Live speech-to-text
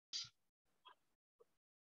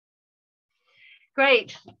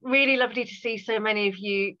Great. Really lovely to see so many of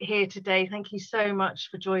you here today. Thank you so much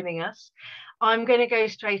for joining us. I'm going to go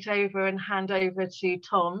straight over and hand over to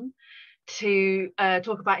Tom to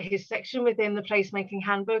talk about his section within the Placemaking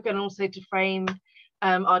Handbook and also to frame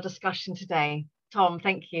our discussion today. Tom,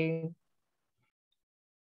 thank you.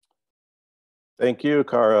 Thank you,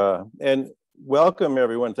 Cara, and welcome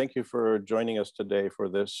everyone. Thank you for joining us today for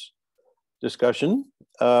this discussion.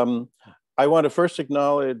 I want to first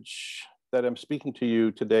acknowledge that I'm speaking to you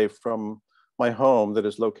today from my home that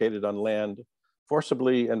is located on land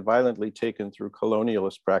forcibly and violently taken through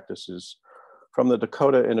colonialist practices from the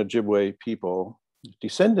Dakota and Ojibwe people,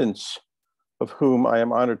 descendants of whom I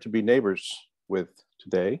am honored to be neighbors with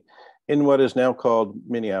today in what is now called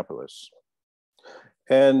Minneapolis.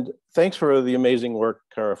 And thanks for the amazing work,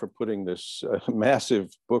 Cara, for putting this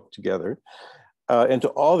massive book together, and to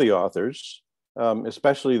all the authors,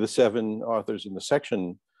 especially the 7 authors in the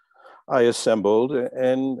section I assembled,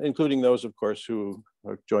 and including those, of course, who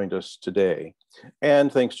have joined us today.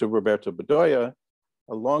 And thanks to Roberto Bedoya,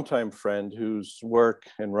 a longtime friend whose work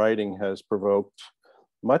and writing has provoked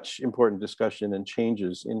much important discussion and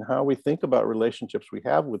changes in how we think about relationships we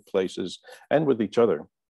have with places and with each other.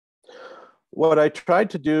 What I tried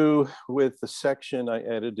to do with the section I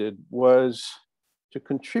edited was to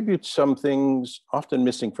contribute some things often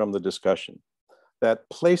missing from the discussion. That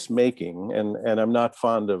placemaking, and I'm not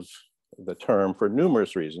fond of the term for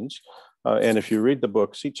numerous reasons, and if you read the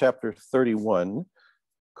book, see chapter 31,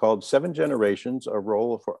 called 7 Generations, A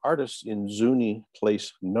Role for Artists in Zuni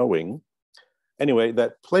Place Knowing. Anyway,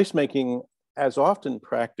 that placemaking, as often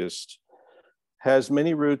practiced, has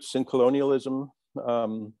many roots in colonialism,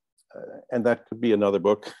 and that could be another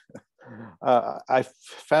book. I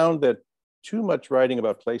found that too much writing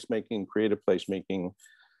about placemaking, creative placemaking,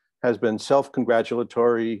 has been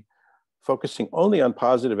self-congratulatory, focusing only on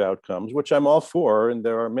positive outcomes, which I'm all for, and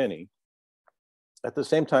there are many. At the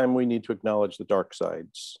same time, we need to acknowledge the dark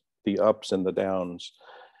sides, the ups and the downs,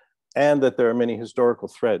 and that there are many historical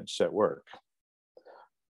threads at work.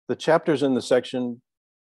 The chapters in the section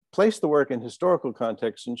place the work in historical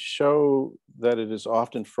context and show that it is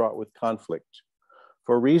often fraught with conflict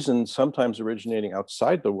for reasons sometimes originating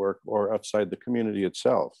outside the work or outside the community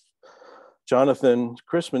itself. Jonathan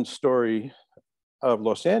Chrisman's story of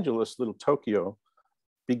Los Angeles, Little Tokyo,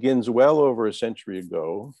 begins well over a century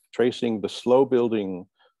ago, tracing the slow building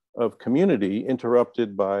of community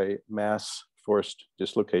interrupted by mass forced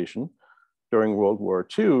dislocation during World War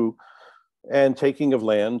II and taking of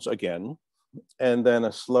lands again, and then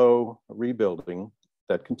a slow rebuilding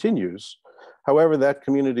that continues. However, that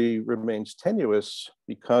community remains tenuous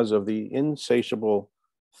because of the insatiable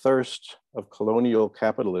thirst of colonial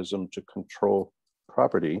capitalism to control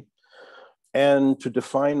property and to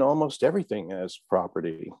define almost everything as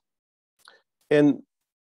property. In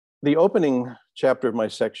the opening chapter of my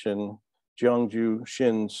section, Jeongju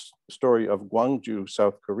Shin's story of Gwangju,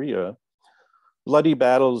 South Korea, bloody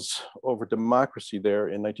battles over democracy there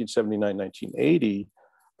in 1979, 1980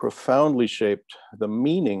 profoundly shaped the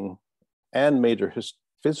meaning and major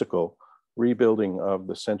physical rebuilding of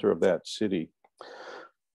the center of that city.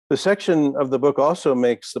 The section of the book also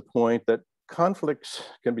makes the point that conflicts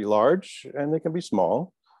can be large and they can be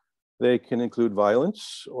small. They can include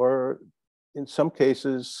violence, or in some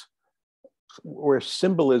cases where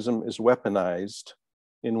symbolism is weaponized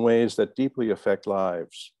in ways that deeply affect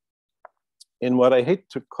lives. In what I hate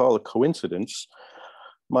to call a coincidence,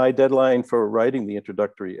 my deadline for writing the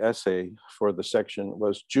introductory essay for the section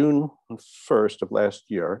was June 1st of last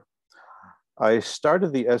year. I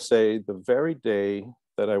started the essay the very day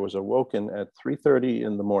that I was awoken at 3:30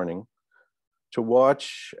 in the morning to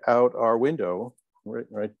watch out our window,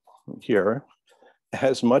 right here,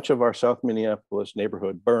 as much of our South Minneapolis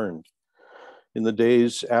neighborhood burned in the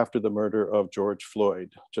days after the murder of George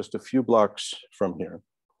Floyd, just a few blocks from here.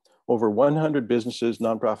 Over 100 businesses,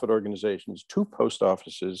 nonprofit organizations, 2 post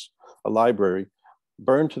offices, a library,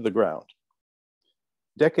 burned to the ground.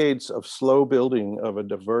 Decades of slow building of a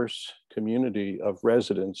diverse community of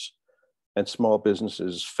residents and small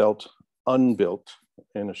businesses felt unbuilt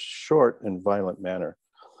in a short and violent manner.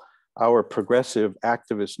 Our progressive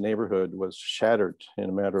activist neighborhood was shattered in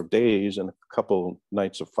a matter of days and a couple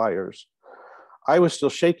nights of fires. I was still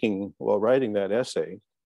shaking while writing that essay,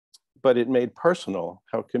 but it made personal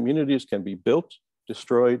how communities can be built,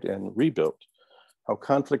 destroyed, and rebuilt, how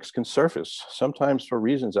conflicts can surface, sometimes for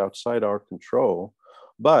reasons outside our control,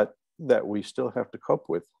 but that we still have to cope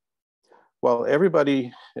with. While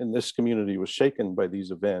everybody in this community was shaken by these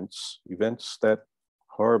events that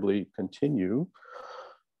horribly continue,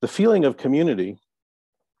 the feeling of community,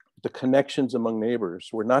 the connections among neighbors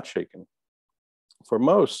were not shaken. For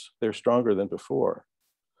most, they're stronger than before.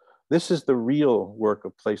 This is the real work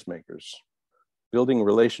of placemakers, building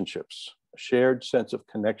relationships, a shared sense of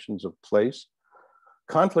connections of place.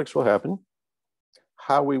 Conflicts will happen.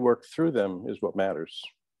 How we work through them is what matters.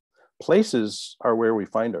 Places are where we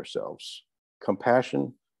find ourselves.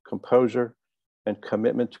 Compassion, composure, and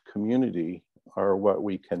commitment to community are what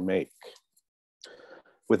we can make.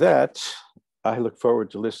 With that, I look forward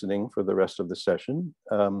to listening for the rest of the session,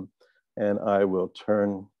 and I will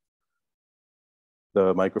turn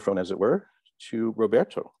the microphone, as it were, to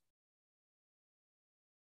Roberto.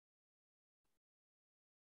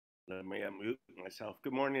 Let me unmute myself.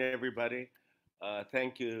 Good morning, everybody.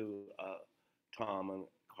 Thank you, Tom and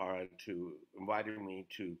Cara, to inviting me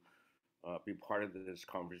to be part of this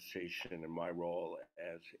conversation in my role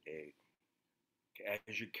as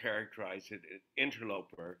you characterize it, an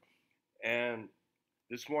interloper. And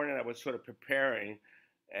this morning I was sort of preparing,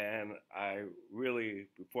 and I really,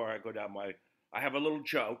 before I go down I have a little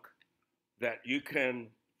joke that you can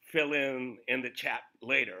fill in the chat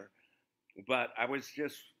later. But I was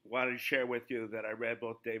just wanted to share with you that I read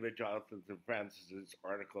both David Jonathan's and Francis's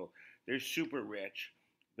article. They're super rich.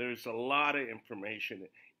 There's a lot of information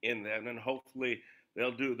in them, and hopefully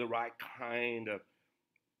they'll do the right kind of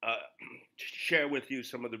share with you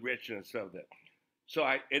some of the richness of it. So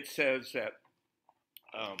it says that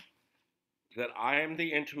that I am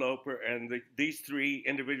the interloper, and these three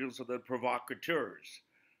individuals are the provocateurs.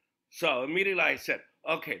 So immediately I said,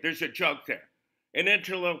 okay, there's a joke there. An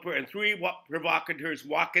interloper and three provocateurs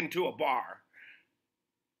walk into a bar.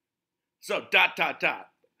 So ...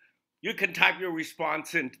 You can type your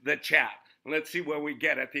response into the chat. Let's see where we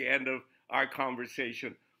get at the end of our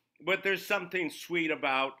conversation. But there's something sweet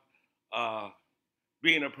about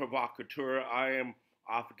being a provocateur. I am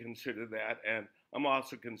often considered that, and I'm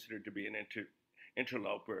also considered to be an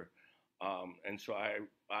interloper. And so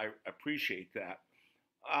I appreciate that.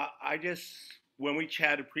 When we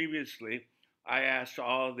chatted previously, I asked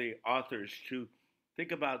all the authors to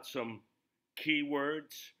think about some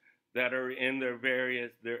keywords that are in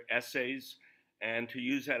their essays, and to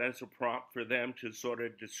use that as a prompt for them to sort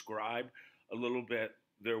of describe a little bit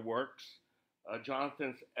their works.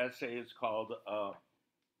 Jonathan's essay is called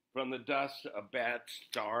From the Dust of Bad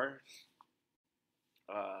Stars.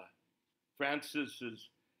 Francis's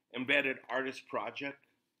Embedded Artist Project,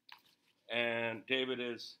 and David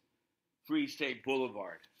is Free State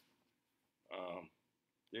Boulevard.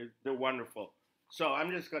 They're wonderful. So I'm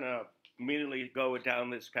just going to immediately go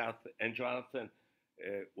down this path, and Jonathan,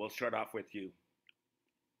 we'll start off with you.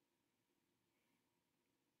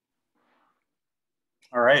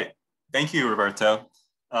 All right, thank you, Roberto.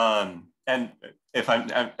 And if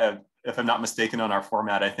I'm not mistaken on our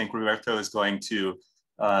format, I think Roberto is going to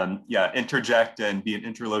interject and be an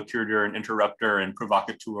interlocutor, an interrupter, and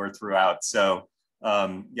provocateur throughout. So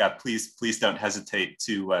please don't hesitate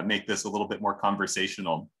to make this a little bit more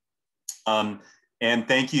conversational. And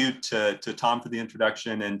thank you to Tom for the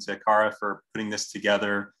introduction, and to Cara for putting this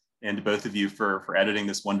together, and to both of you for editing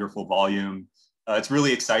this wonderful volume. It's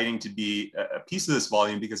really exciting to be a piece of this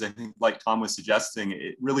volume, because I think, like Tom was suggesting,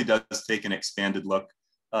 it really does take an expanded look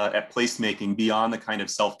at placemaking beyond the kind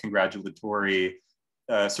of self-congratulatory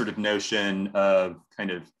sort of notion of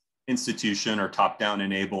kind of institution or top-down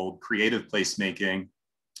enabled creative placemaking,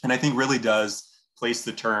 and I think really does place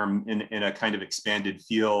the term in a kind of expanded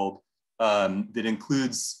field that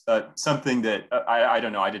includes something that I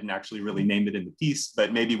don't know, I didn't actually really name it in the piece,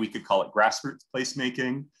 but maybe we could call it grassroots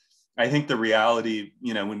placemaking. I think the reality,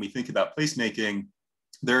 when we think about placemaking,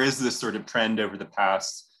 there is this sort of trend over the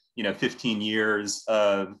past, 15 years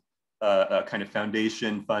of a kind of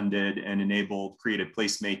foundation funded and enabled creative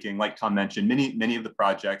placemaking. Like Tom mentioned, many of the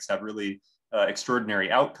projects have really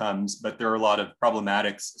extraordinary outcomes, but there are a lot of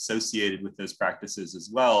problematics associated with those practices as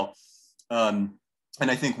well. And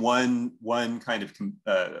I think one kind of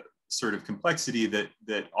sort of complexity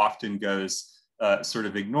that often goes sort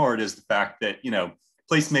of ignored is the fact that,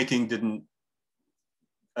 placemaking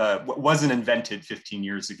wasn't invented 15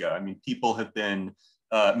 years ago. I mean, people have been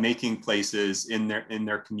making places in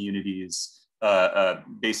their communities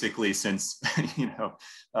basically since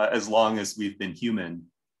as long as we've been human.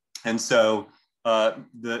 And so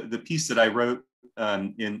the piece that I wrote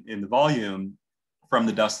in the volume, From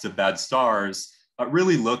the Dust of Bad Stars,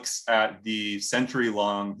 really looks at the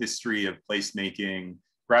century-long history of placemaking,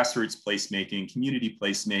 grassroots placemaking, community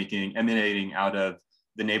placemaking, emanating out of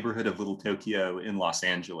the neighborhood of Little Tokyo in Los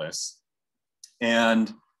Angeles.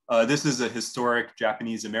 And this is a historic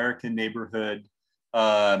Japanese-American neighborhood.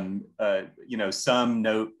 Some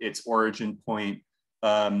note its origin point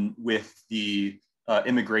with the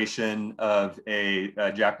immigration of a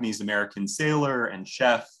Japanese American sailor and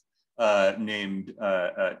chef named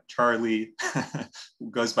Charlie,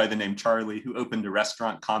 who goes by the name Charlie, who opened a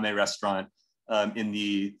restaurant, Kame restaurant, in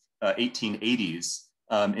the 1880s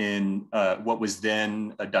in what was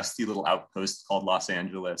then a dusty little outpost called Los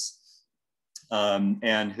Angeles.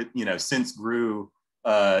 And since grew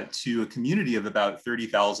to a community of about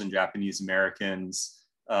 30,000 Japanese Americans,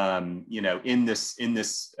 in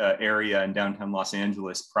this area in downtown Los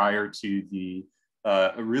Angeles prior to the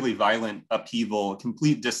a really violent upheaval,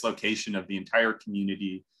 complete dislocation of the entire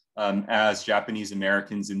community as Japanese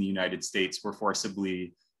Americans in the United States were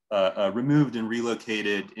forcibly removed and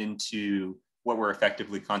relocated into what were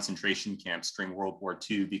effectively concentration camps during World War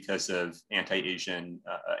II because of anti-Asian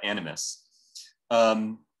animus.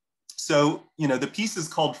 So, the piece is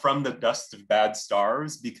called "From the Dust of Bad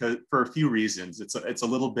Stars" because for a few reasons. It's a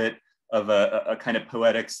little bit of a kind of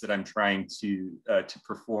poetics that I'm trying to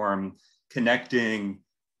perform, connecting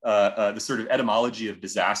the sort of etymology of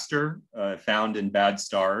disaster found in bad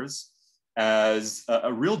stars as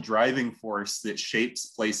a real driving force that shapes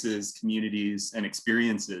places, communities, and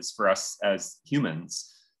experiences for us as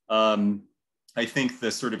humans. I think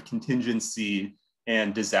the sort of contingency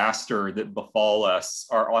and disaster that befall us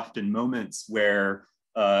are often moments where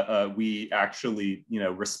we actually,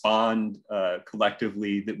 respond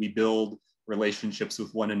collectively, that we build relationships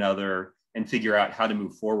with one another and figure out how to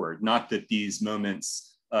move forward. Not that these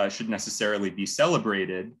moments should necessarily be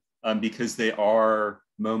celebrated because they are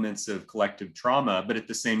moments of collective trauma, but at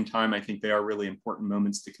the same time, I think they are really important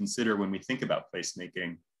moments to consider when we think about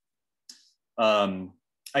placemaking.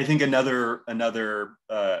 I think another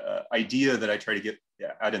idea that I try to get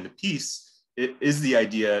out in the piece is the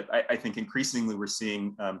idea, I think increasingly we're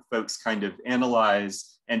seeing folks kind of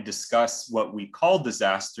analyze and discuss what we call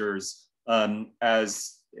disasters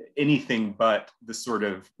as anything but the sort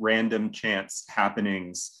of random chance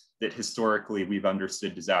happenings that historically we've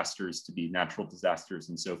understood disasters to be, natural disasters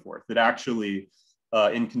and so forth. That actually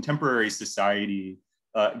in contemporary society,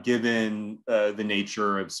 given the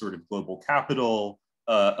nature of sort of global capital,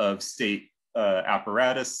 of state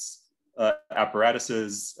apparatuses,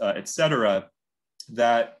 et cetera,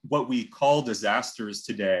 that what we call disasters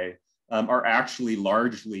today are actually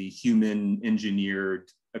largely human engineered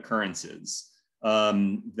occurrences.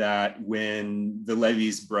 That when the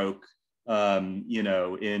levees broke, in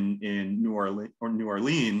New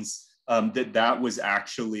Orleans, that was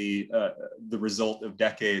actually the result of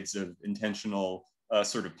decades of intentional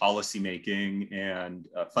sort of policymaking and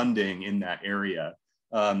funding in that area.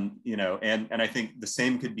 And I think the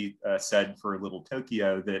same could be said for Little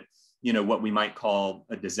Tokyo, that what we might call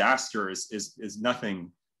a disaster is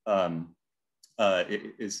nothing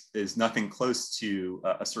is nothing close to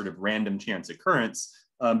a sort of random chance occurrence,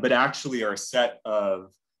 but actually are a set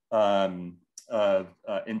of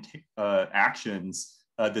actions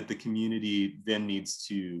that the community then needs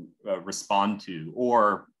to respond to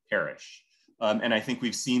or perish. And I think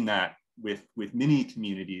we've seen that with many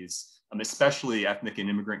communities, especially ethnic and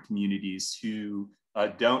immigrant communities who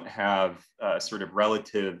don't have sort of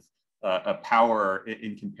relative power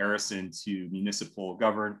in comparison to municipal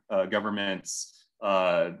governments,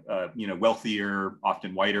 wealthier,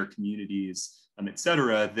 often whiter communities, et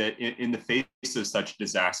cetera, that in the face of such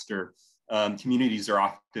disaster, communities are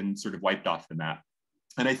often sort of wiped off the map.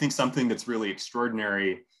 And I think something that's really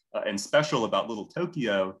extraordinary and special about Little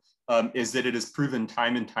Tokyo is that it has proven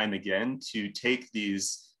time and time again to take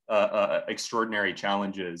these extraordinary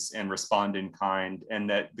challenges and respond in kind, and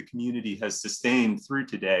that the community has sustained through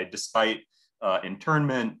today, despite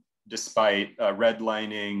internment, despite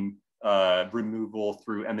redlining, removal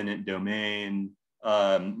through eminent domain,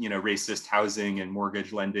 racist housing and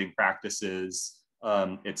mortgage lending practices.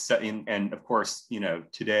 And of course,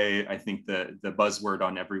 today I think the buzzword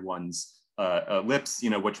on everyone's lips,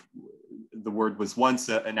 which the word was once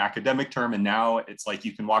an academic term, and now it's like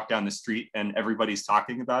you can walk down the street and everybody's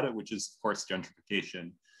talking about it, which is of course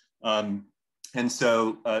gentrification. And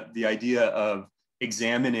so the idea of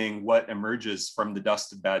examining what emerges from the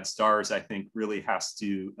dust of bad stars, I think really has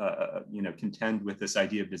to contend with this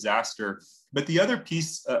idea of disaster. But the other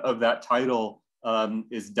piece of that title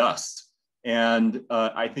is dust. And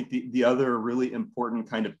I think the other really important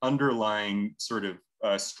kind of underlying sort of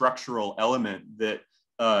structural element that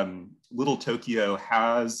Little Tokyo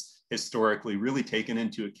has historically really taken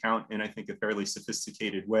into account in, I think, a fairly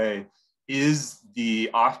sophisticated way is the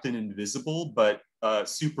often invisible but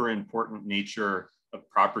super important nature of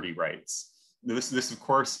property rights. This of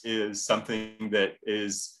course, is something that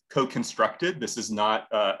is co-constructed. This is not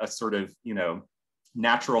a sort of,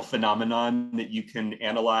 natural phenomenon that you can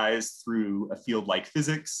analyze through a field like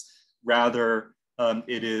physics. Rather,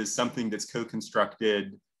 it is something that's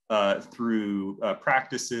co-constructed through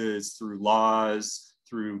practices, through laws,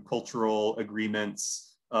 through cultural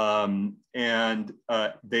agreements, and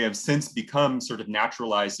they have since become sort of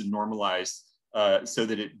naturalized and normalized so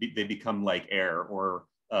that they become like air, or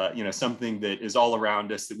something that is all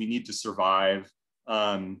around us that we need to survive,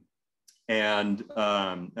 but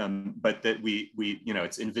that we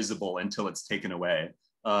it's invisible until it's taken away.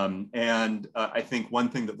 I think one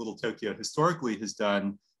thing that Little Tokyo historically has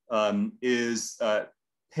done is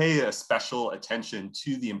pay a special attention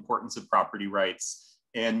to the importance of property rights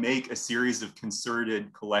and make a series of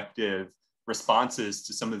concerted collective responses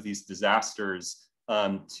to some of these disasters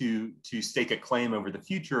to stake a claim over the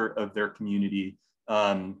future of their community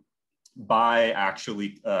by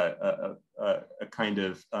actually a kind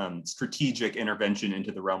of strategic intervention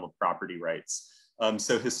into the realm of property rights.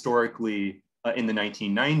 So historically, in the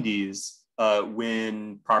 1990s,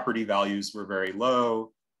 when property values were very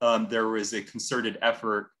low, there was a concerted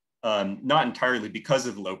effort, not entirely because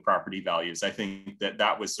of low property values. I think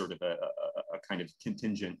that was sort of a kind of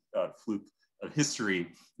contingent fluke of history.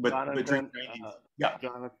 But Jonathan, yeah,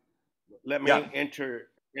 Jonathan, let me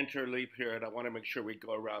interleap here, and I want to make sure we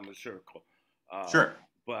go around the circle. Sure.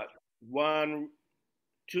 But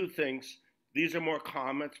two things. These are more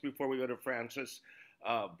comments before we go to Francis.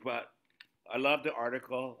 But I love the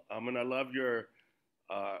article, and I love your,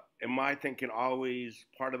 in my thinking, always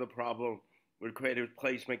part of the problem with creative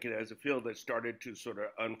placemaking as a field that started to sort of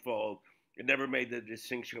unfold. It never made the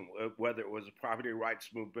distinction of whether it was a property rights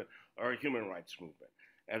movement or a human rights movement.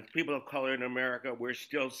 As people of color in America, we're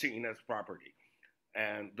still seen as property.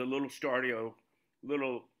 And the little studio,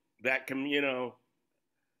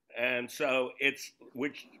 and so it's,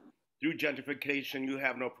 which through gentrification, you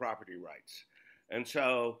have no property rights. And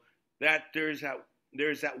so that there's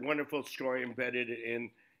that wonderful story embedded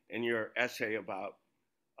in your essay about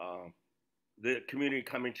the community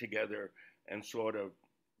coming together and sort of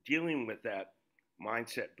dealing with that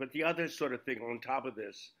mindset. But the other sort of thing on top of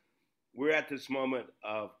this, we're at this moment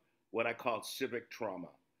of what I call civic trauma.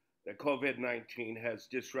 That COVID-19 has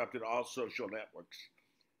disrupted all social networks.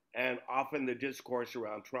 And often the discourse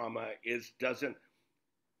around trauma doesn't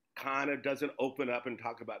open up and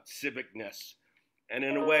talk about civicness. And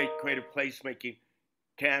in a way, creative placemaking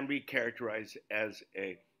can be characterized as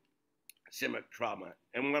a civic trauma.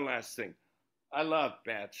 And one last thing, I love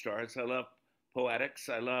bad stars. I love poetics.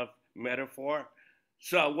 I love metaphor.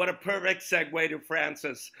 So what a perfect segue to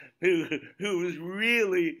Francis, who's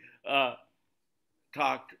really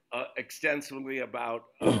talked extensively about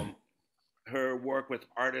her work with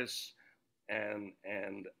artists and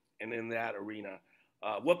in that arena.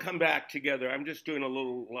 We'll come back together. I'm just doing a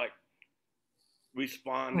little like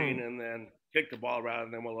responding and then kick the ball around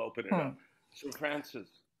and then we'll open it up. So Francis.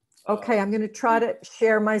 Okay, I'm going to try to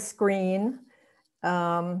share my screen.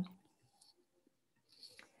 Can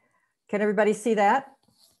everybody see that?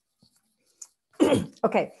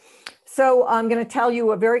 Okay, so I'm going to tell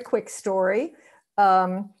you a very quick story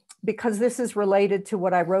because this is related to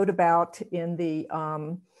what I wrote about in the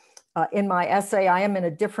in my essay. I am in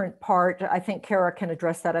a different part. I think Kara can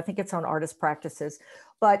address that. I think it's on artist practices.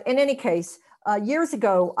 But in any case, years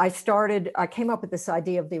ago, I came up with this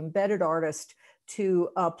idea of the embedded artist to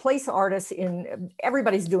place artists in,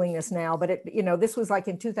 everybody's doing this now, but this was like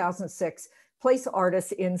in 2006, place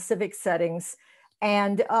artists in civic settings.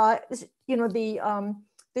 And,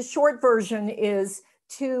 the short version is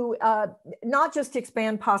to not just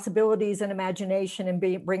expand possibilities and imagination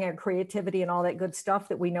and bring out creativity and all that good stuff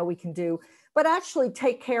that we know we can do, but actually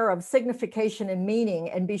take care of signification and meaning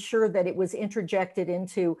and be sure that it was interjected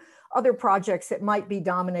into other projects that might be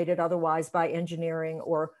dominated otherwise by engineering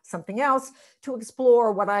or something else, to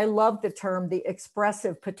explore what I love the term, the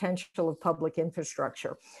expressive potential of public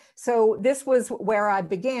infrastructure. So this was where I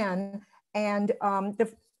began. And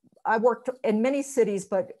I worked in many cities,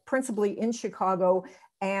 but principally in Chicago.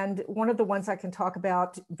 And one of the ones I can talk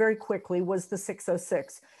about very quickly was the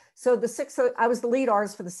 606. So I was the lead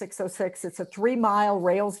artist for the 606. It's a 3-mile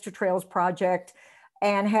rails to trails project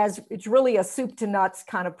and it's really a soup to nuts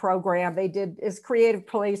kind of program. Is creative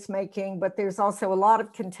placemaking, but there's also a lot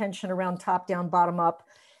of contention around top down, bottom up.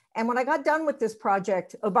 And when I got done with this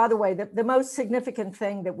project, oh, by the way, the most significant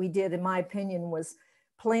thing that we did, in my opinion, was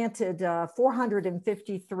planted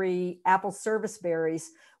 453 apple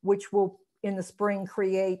serviceberries, which will in the spring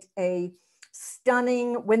create a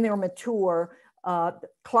stunning, when they're mature,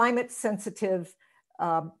 climate sensitive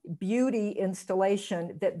beauty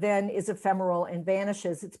installation that then is ephemeral and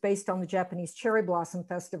vanishes. It's based on the Japanese Cherry Blossom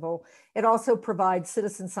Festival. It also provides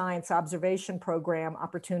citizen science observation program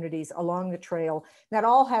opportunities along the trail. That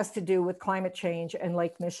all has to do with climate change and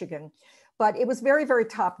Lake Michigan. But it was very, very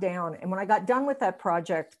top down. And when I got done with that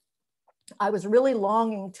project, I was really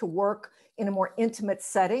longing to work in a more intimate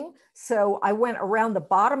setting. So I went around the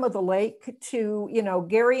bottom of the lake to,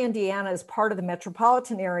 Gary, Indiana is part of the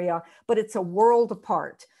metropolitan area, but it's a world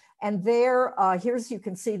apart. And there, you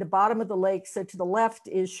can see the bottom of the lake. So to the left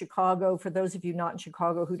is Chicago, for those of you not in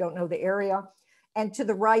Chicago who don't know the area. And to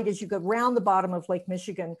the right, as you go around the bottom of Lake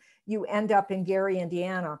Michigan, you end up in Gary,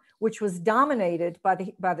 Indiana, which was dominated by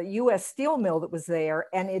the US steel mill that was there.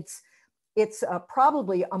 And it's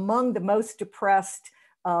probably among the most depressed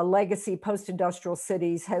legacy post-industrial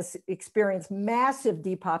cities, has experienced massive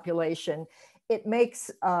depopulation. It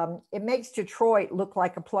makes Detroit look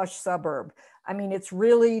like a plush suburb. I mean, it's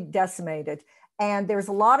really decimated. And there's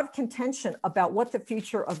a lot of contention about what the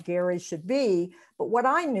future of Gary should be. But what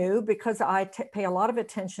I knew, because I pay a lot of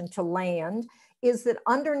attention to land, is that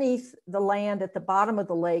underneath the land at the bottom of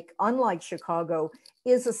the lake, unlike Chicago,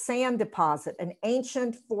 is a sand deposit, an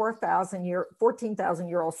ancient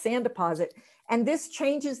 14,000-year-old sand deposit. And this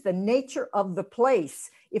changes the nature of the place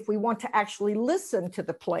if we want to actually listen to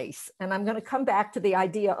the place. And I'm going to come back to the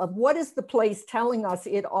idea of what is the place telling us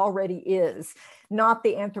it already is, not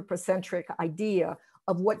the anthropocentric idea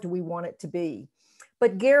of what do we want it to be.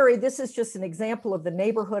 But Gary, this is just an example of the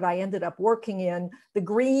neighborhood I ended up working in. The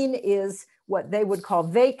green is what they would call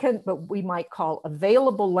vacant, but we might call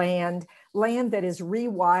available land that is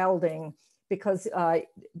rewilding because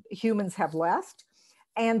humans have left.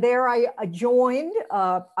 And there I joined.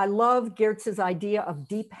 I love Geertz's idea of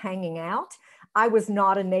deep hanging out. I was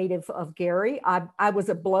not a native of Gary. I was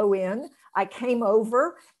a blow-in. I came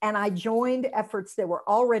over and I joined efforts that were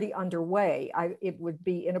already underway. It would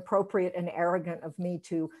be inappropriate and arrogant of me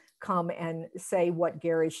to come and say what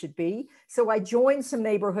Gary should be. So I joined some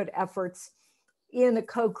neighborhood efforts in a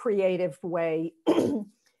co-creative way.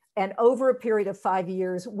 And over a period of 5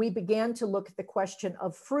 years, we began to look at the question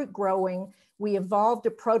of fruit growing. We evolved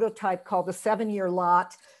a prototype called the 7-year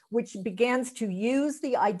lot, which begins to use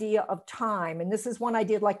the idea of time. And this is one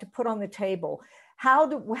idea I'd like to put on the table. How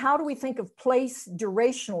do we think of place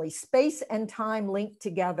durationally, space and time linked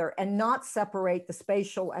together and not separate the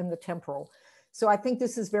spatial and the temporal? So I think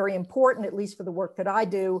this is very important, at least for the work that I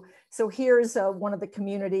do. So here's one of the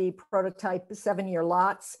community prototype 7-year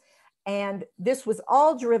lots. And this was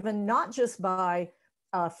all driven not just by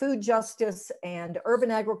food justice and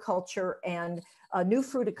urban agriculture and a new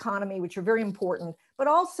fruit economy, which are very important, but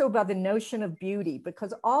also by the notion of beauty,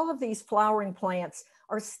 because all of these flowering plants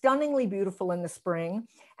are stunningly beautiful in the spring.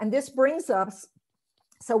 And this brings us,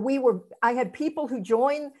 I had people who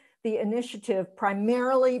joined the initiative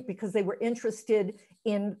primarily because they were interested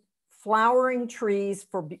in flowering trees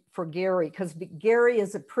for Gary, because Gary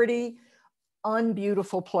is a pretty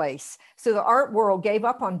unbeautiful place. So the art world gave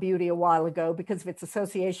up on beauty a while ago because of its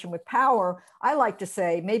association with power. I like to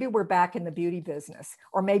say, maybe we're back in the beauty business,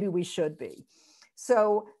 or maybe we should be.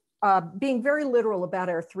 So being very literal about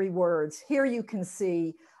our 3 words, here you can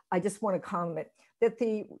see, I just want to comment that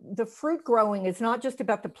the fruit growing is not just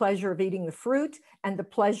about the pleasure of eating the fruit and the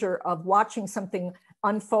pleasure of watching something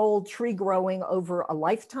unfold, tree growing over a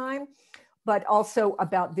lifetime, but also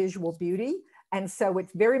about visual beauty. And so it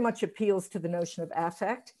very much appeals to the notion of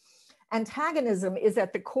affect. Antagonism is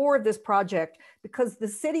at the core of this project because the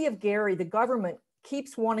city of Gary, the government,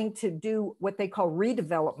 keeps wanting to do what they call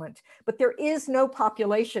redevelopment, but there is no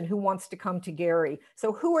population who wants to come to Gary.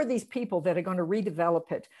 So who are these people that are going to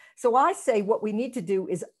redevelop it? So I say what we need to do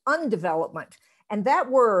is undevelopment. And that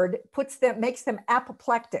word makes them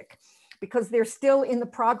apoplectic, because they're still in the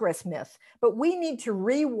progress myth. But we need to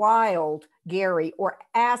rewild Gary, or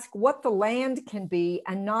ask what the land can be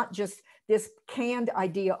and not just this canned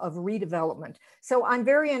idea of redevelopment. So I'm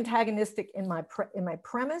very antagonistic in my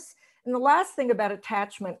premise. And the last thing about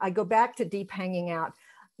attachment, I go back to deep hanging out.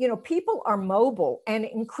 You know, people are mobile, and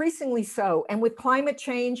increasingly so. And with climate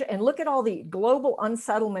change, and look at all the global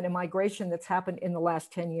unsettlement and migration that's happened in the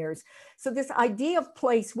last 10 years. So this idea of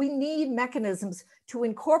place, we need mechanisms to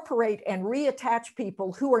incorporate and reattach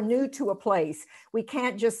people who are new to a place. We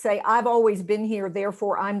can't just say, I've always been here,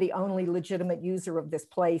 therefore I'm the only legitimate user of this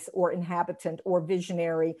place, or inhabitant, or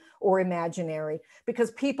visionary, or imaginary,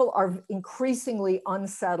 because people are increasingly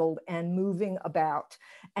unsettled and moving about.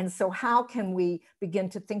 And so how can we begin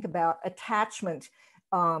to think about attachment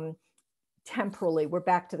temporally? We're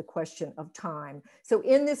back to the question of time. So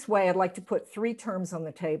in this way, I'd like to put 3 terms on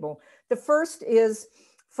the table. The first is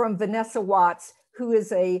from Vanessa Watts, who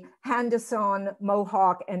is a Haudenosaunee,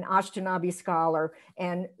 Mohawk, and Ashkenazi scholar.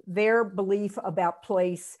 And their belief about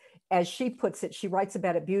place, as she puts it, she writes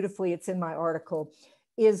about it beautifully, it's in my article,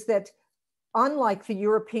 is that unlike the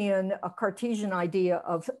European Cartesian idea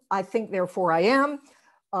of I think, therefore I am,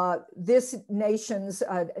 this nation's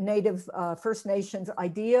native First Nations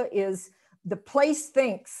idea is the place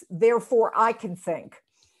thinks, therefore I can think.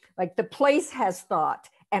 Like the place has thought,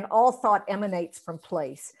 and all thought emanates from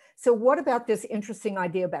place. So what about this interesting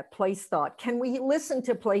idea about place thought? Can we listen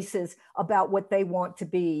to places about what they want to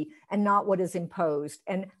be and not what is imposed?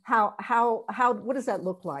 And what does that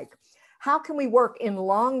look like? How can we work in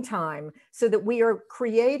long time so that we are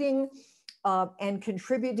creating and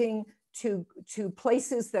contributing to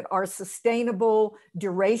places that are sustainable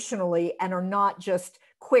durationally and are not just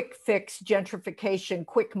quick fix, gentrification,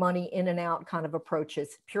 quick money in and out kind of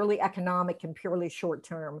approaches, purely economic and purely short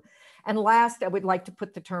term. And last, I would like to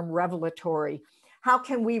put the term revelatory. How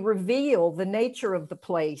can we reveal the nature of the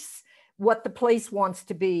place, what the place wants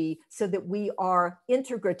to be, so that we are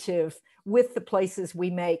integrative with the places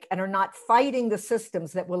we make and are not fighting the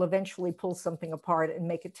systems that will eventually pull something apart and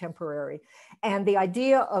make it temporary. And the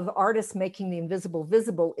idea of artists making the invisible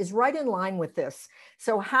visible is right in line with this.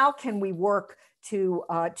 So how can we work to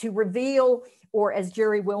reveal, or as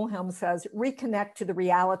Jerry Wilhelm says, reconnect to the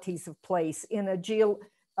realities of place in a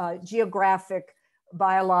geographic,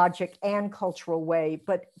 biologic, and cultural way,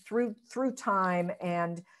 but through time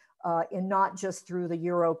and in not just through the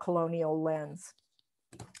Euro-colonial lens.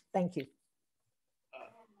 Thank you.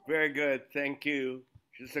 Very good, thank you.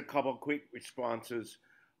 Just a couple quick responses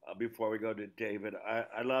before we go to David.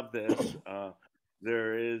 I love this.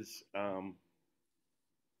 There is a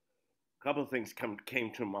couple of things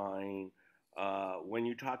came to mind. When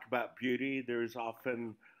you talk about beauty, there's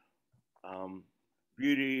often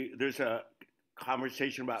there's a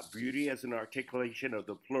conversation about beauty as an articulation of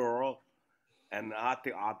the plural and not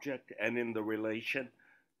the object, and in the relation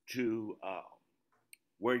to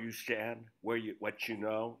where you stand, what you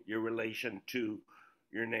know, your relation to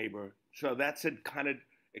your neighbor. So that's a kind of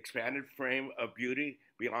expanded frame of beauty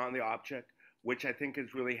beyond the object, which I think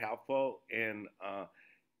is really helpful in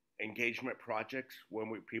engagement projects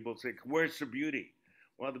when people say, where's the beauty?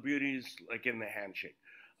 Well, the beauty is like in the handshake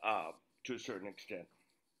to a certain extent.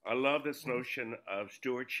 I love this notion of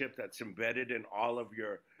stewardship that's embedded in all of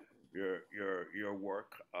your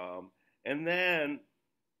work. And then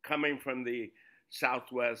coming from the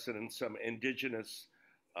Southwest and some indigenous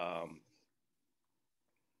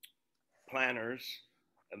planners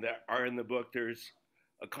that are in the book, there's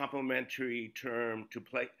a complementary term to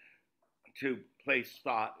place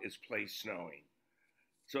thought is place knowing.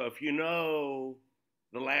 So if you know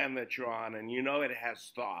the land that you're on and you know it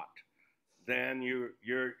has thought, then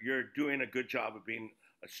you're doing a good job of being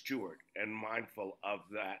a steward and mindful of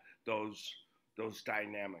those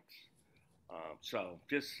dynamics. So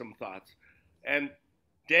just some thoughts. And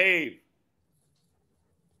Dave,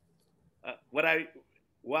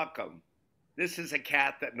 welcome. This is a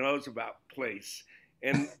cat that knows about place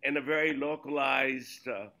in a very localized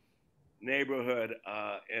neighborhood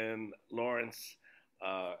in Lawrence,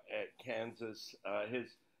 at Kansas.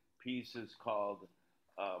 His piece is called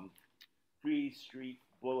Free Street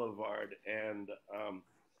Boulevard, and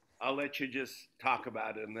I'll let you just talk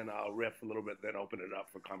about it, and then I'll riff a little bit, then open it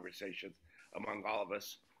up for conversations among all of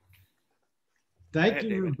us. Thank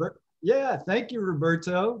you, yeah, thank you,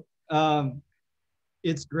 Roberto.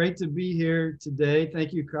 It's great to be here today.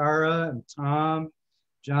 Thank you, Cara and Tom,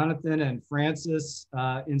 Jonathan and Francis,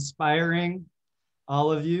 inspiring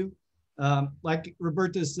all of you. Like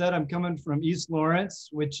Roberto said, I'm coming from East Lawrence,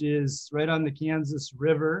 which is right on the Kansas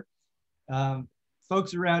River.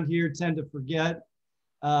 Folks around here tend to forget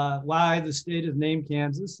why the state is named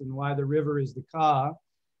Kansas and why the river is the Kaw.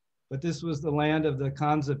 But this was the land of the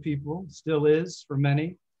Kansa people, still is for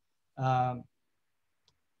many.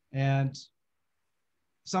 And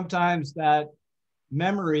sometimes that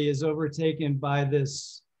memory is overtaken by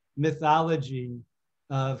this mythology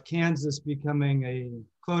of Kansas becoming a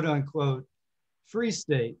quote unquote free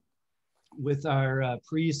state with our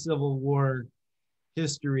pre-Civil War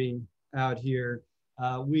history out here.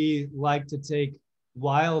 We like to take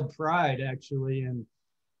wild pride actually in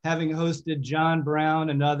having hosted John Brown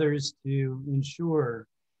and others to ensure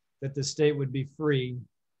that the state would be free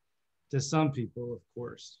to some people, of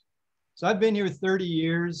course. So I've been here 30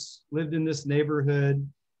 years, lived in this neighborhood.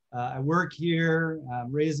 I work here,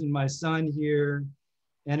 I'm raising my son here.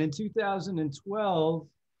 And in 2012,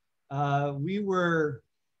 we were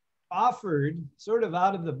offered, sort of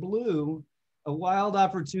out of the blue, a wild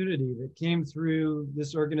opportunity that came through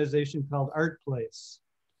this organization called Art Place.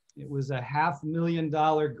 It was a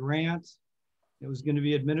 $500,000 grant. It was going to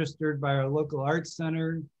be administered by our local arts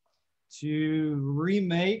center to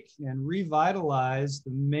remake and revitalize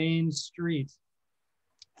the main street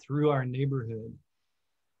through our neighborhood.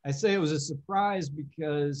 I say it was a surprise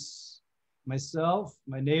because myself,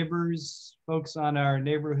 my neighbors, folks on our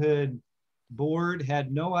neighborhood board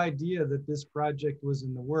had no idea that this project was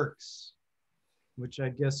in the works, which I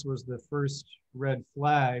guess was the first red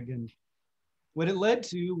flag. And what it led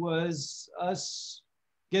to was us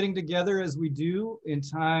getting together as we do in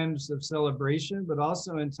times of celebration, but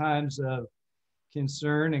also in times of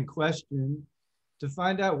concern and question to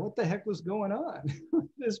find out what the heck was going on with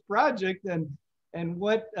this project and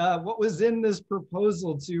what was in this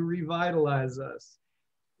proposal to revitalize us.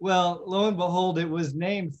 Well, lo and behold, it was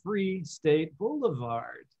named Free State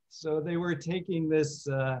Boulevard. So they were taking this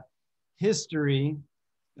history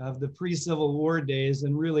of the pre-Civil War days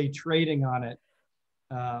and really trading on it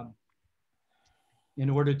in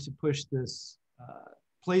order to push this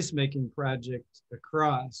placemaking project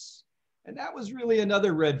across. And that was really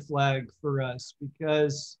another red flag for us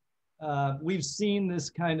because we've seen this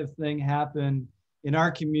kind of thing happen in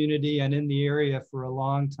our community and in the area for a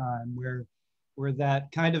long time, where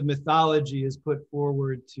that kind of mythology is put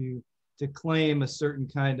forward to claim a certain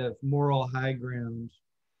kind of moral high ground.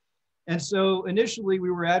 And so initially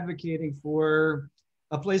we were advocating for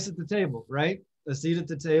a place at the table, right? A seat at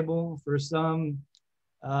the table for some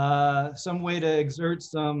way to exert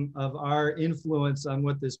some of our influence on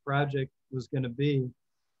what this project was going to be.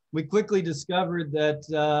 We quickly discovered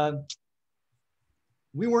that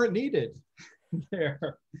we weren't needed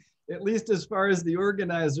there, at least as far as the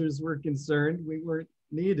organizers were concerned. We weren't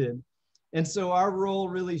needed. And so our role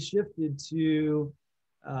really shifted to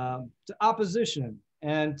opposition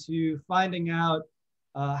and to finding out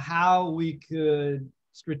how we could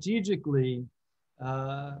strategically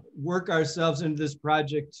work ourselves into this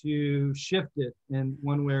project to shift it in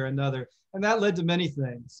one way or another. And that led to many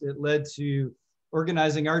things. It led to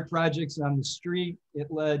organizing art projects on the street. It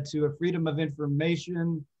led to a freedom of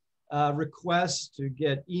information request to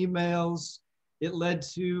get emails. It led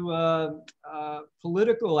to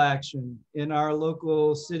political action in our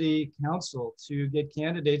local city council to get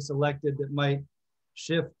candidates elected that might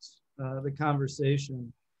shift the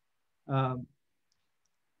conversation.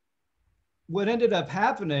 What ended up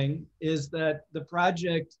happening is that the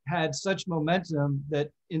project had such momentum that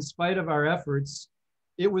in spite of our efforts,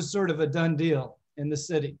 it was sort of a done deal in the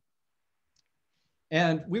city.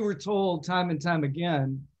 And we were told time and time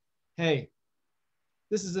again, hey,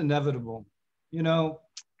 this is inevitable. You know,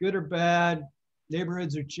 good or bad,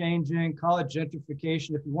 neighborhoods are changing, call it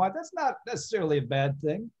gentrification if you want. That's not necessarily a bad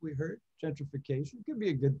thing. We heard gentrification could be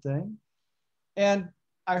a good thing. And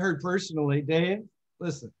I heard personally, Dave,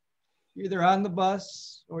 listen, you're either on the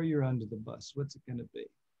bus or you're under the bus. What's it going to be?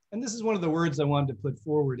 And this is one of the words I wanted to put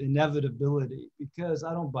forward, inevitability, because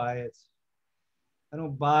I don't buy it. I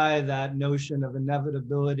don't buy that notion of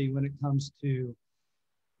inevitability when it comes to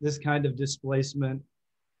this kind of displacement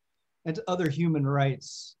and to other human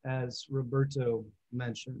rights, as Roberto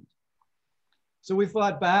mentioned. So we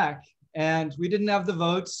fought back and we didn't have the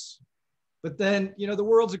votes. But then, you know, the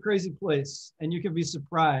world's a crazy place and you can be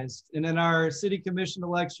surprised. And in our city commission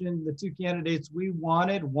election, the two candidates we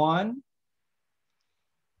wanted won.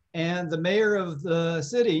 And the mayor of the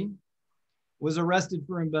city was arrested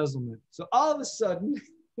for embezzlement. So all of a sudden,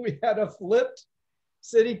 we had a flipped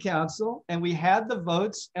city council and we had the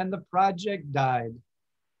votes and the project died.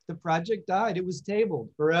 The project died. It was tabled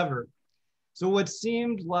forever. So what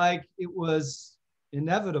seemed like it was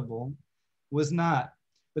inevitable was not.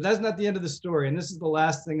 But that's not the end of the story. And this is the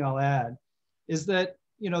last thing I'll add, is that,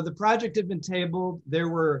 you know, the project had been tabled. There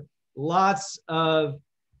was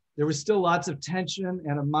still lots of tension,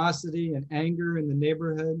 animosity, and anger in the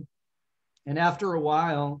neighborhood. And after a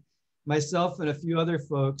while, myself and a few other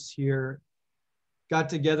folks here got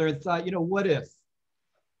together and thought, you know, what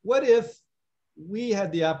if we had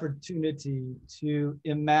the opportunity to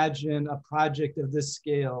imagine a project of this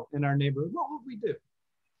scale in our neighborhood? What would we do?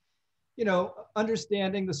 You know,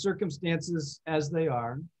 understanding the circumstances as they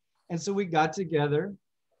are. And so we got together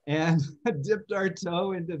and dipped our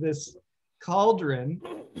toe into this cauldron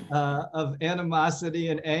of animosity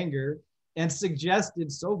and anger and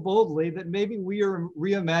suggested so boldly that maybe we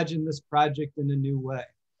reimagine this project in a new way.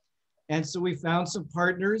 And so we found some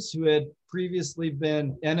partners who had previously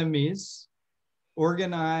been enemies,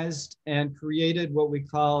 organized and created what we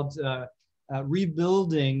called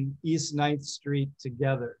rebuilding East 9th Street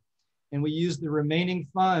together. And we used the remaining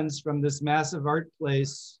funds from this massive art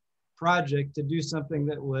place project to do something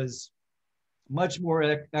that was much more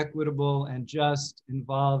equitable and just,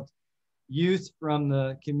 involved youth from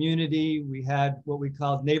the community. We had what we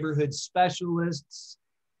called neighborhood specialists.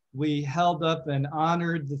 We held up and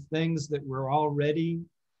honored the things that were already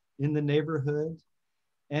in the neighborhood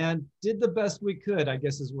and did the best we could, I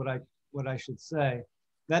guess is what I should say.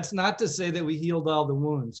 That's not to say that we healed all the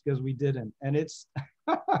wounds, because we didn't. And it's,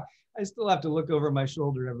 I still have to look over my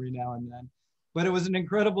shoulder every now and then. But it was an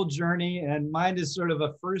incredible journey, and mine is sort of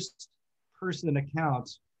a first-person account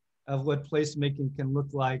of what placemaking can look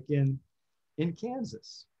like in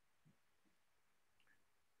Kansas.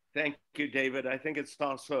 Thank you, David. I think it's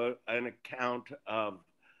also an account of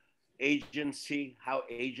agency, how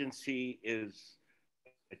agency is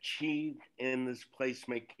achieved in this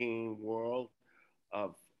placemaking world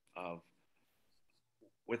of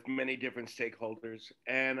with many different stakeholders.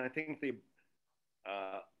 And I think the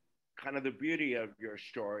kind of the beauty of your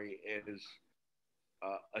story is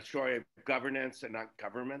a story of governance and not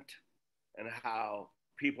government, and how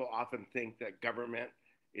people often think that government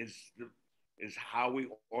is how we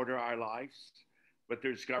order our lives, but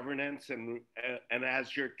there's governance, and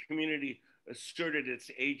as your community asserted its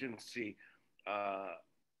agency,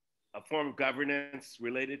 a form of governance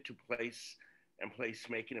related to place and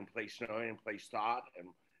placemaking and place knowing and place thought and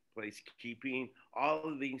place keeping. All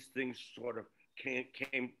of these things sort of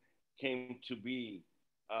came to be.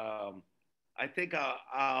 I think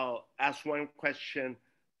I'll ask one question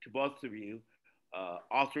to both of you,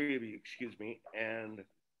 all three of you, excuse me, and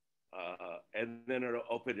then it'll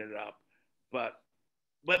open it up. But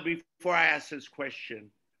before I ask this question,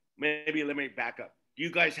 maybe let me back up. Do you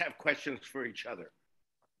guys have questions for each other?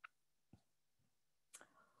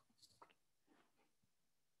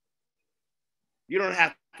 You don't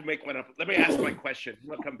have to make one up. Let me ask my question.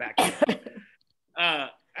 We'll come back to it.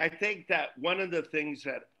 I think that one of the things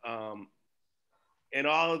that in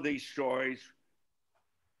all of these stories,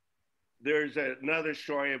 there's another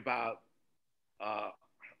story about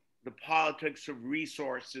the politics of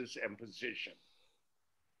resources and position,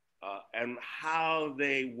 and how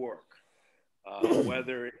they work,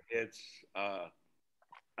 whether it's a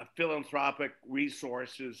philanthropic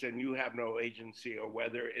resources and you have no agency, or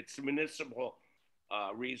whether it's municipal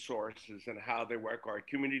resources and how they work, or a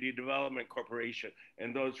community development corporation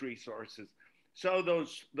and those resources. So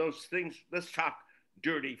those things, let's talk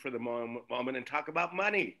dirty for the moment and talk about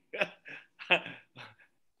money.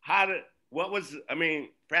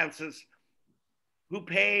 Francis, who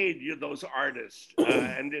paid you those artists?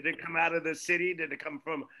 And did it come out of the city? Did it come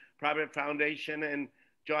from private foundation? And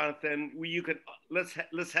Jonathan,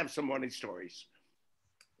 let's have some money stories.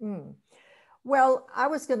 Well, I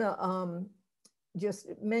was gonna just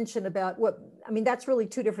mention about that's really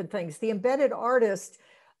two different things. The embedded artist,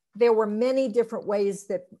 there were many different ways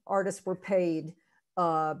that artists were paid.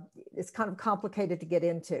 It's kind of complicated to get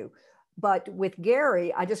into. But with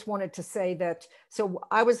Gary, I just wanted to say that, so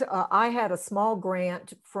I had a small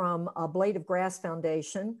grant from a Blade of Grass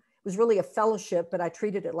Foundation. It was really a fellowship, but I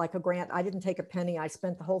treated it like a grant. I didn't take a penny. I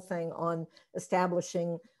spent the whole thing on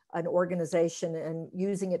establishing an organization and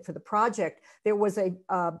using it for the project. There was a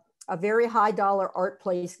very high dollar art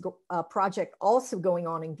place project also going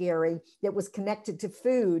on in Gary that was connected to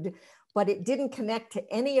food, but it didn't connect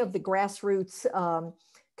to any of the grassroots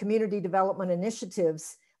community development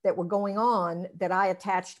initiatives that were going on that I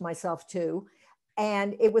attached myself to.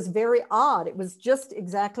 And it was very odd. It was just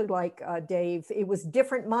exactly like Dave. It was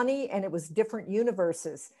different money and it was different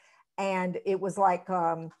universes. And it was like,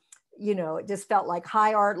 it just felt like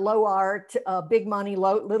high art, low art, big money,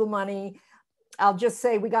 little money. I'll just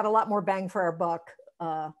say we got a lot more bang for our buck.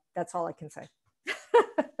 That's all I can say.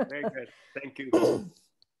 Very good. Thank you.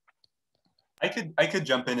 I could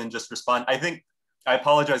jump in and just respond. I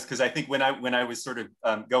apologize, because I think when I was sort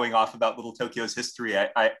of going off about Little Tokyo's history,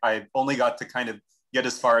 I only got to kind of get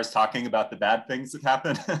as far as talking about the bad things that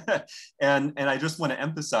happened. and I just want to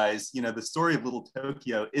emphasize, the story of Little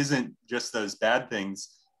Tokyo isn't just those bad things,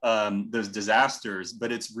 those disasters,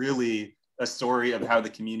 but it's really a story of how the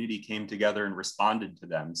community came together and responded to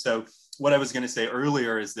them. So what I was going to say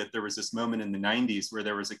earlier is that there was this moment in the 90s where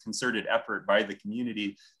there was a concerted effort by the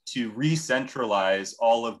community to re-centralize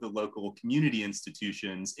all of the local community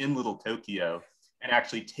institutions in Little Tokyo and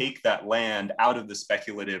actually take that land out of the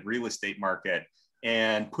speculative real estate market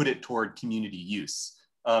and put it toward community use.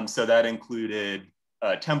 So that included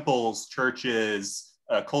temples, churches,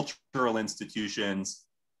 cultural institutions.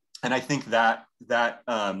 And I think that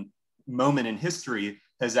moment in history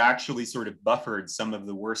has actually sort of buffered some of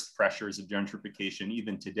the worst pressures of gentrification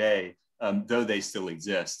even today, though they still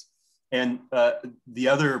exist. And the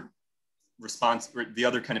other response, or the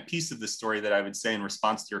other kind of piece of the story that I would say in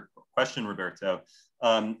response to your question, Roberto,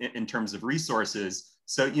 in terms of resources.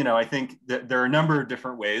 So, you know, I think that there are a number of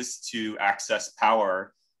different ways to access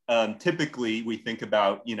power. Typically, we think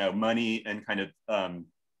about, you know, money and kind of,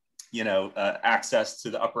 access to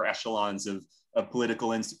the upper echelons of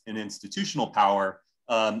political and institutional power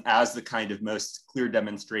as the kind of most clear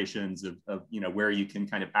demonstrations of you know, where you can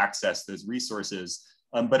kind of access those resources.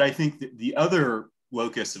 But I think that the other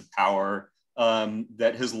locus of power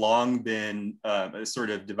that has long been a sort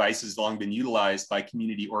of device has long been utilized by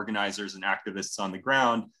community organizers and activists on the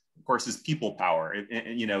ground, of course, is people power.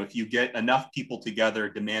 You know, if you get enough people together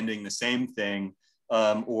demanding the same thing,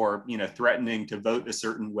 or, you know, threatening to vote a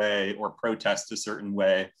certain way or protest a certain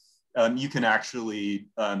way, you can actually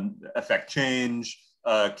affect change,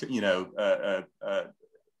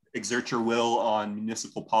 exert your will on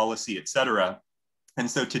municipal policy, et cetera. And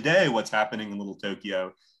so today, what's happening in Little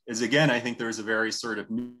Tokyo is, again, I think there's a very sort of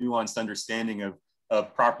nuanced understanding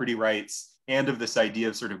of property rights and of this idea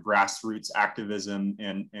of sort of grassroots activism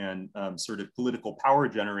and sort of political power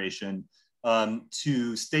generation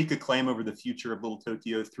to stake a claim over the future of Little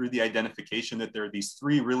Tokyo through the identification that there are these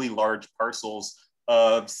 3 really large parcels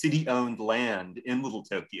of city-owned land in Little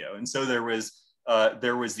Tokyo. And so there was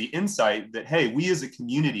the insight that, hey, we as a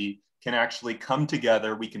community can actually come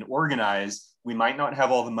together, we can organize. We might not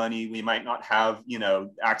have all the money, we might not have, you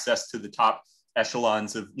know, access to the top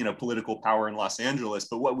echelons of, you know, political power in Los Angeles,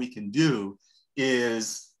 but what we can do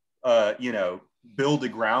is, you know, build a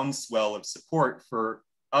groundswell of support for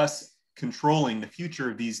us controlling the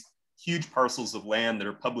future of these huge parcels of land that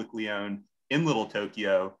are publicly owned in Little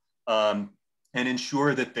Tokyo, and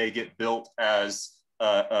ensure that they get built as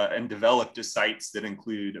and developed as sites that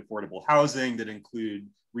include affordable housing, that include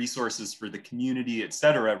resources for the community, et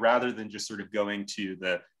cetera, rather than just sort of going to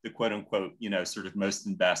the quote unquote, you know, sort of most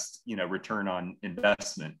and best, you know, return on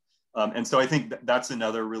investment. And so I think that's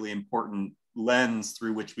another really important lens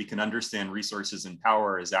through which we can understand resources and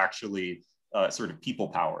power is actually sort of people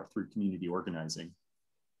power through community organizing.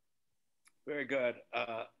 Very good.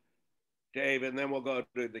 Dave, and then we'll go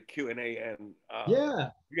to the Q&A. And yeah,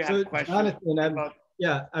 you so Jonathan,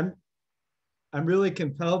 I'm really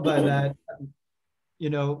compelled by that. You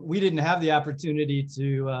know, we didn't have the opportunity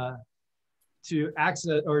to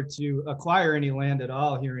access or to acquire any land at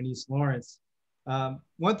all here in East Lawrence.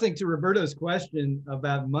 One thing to Roberto's question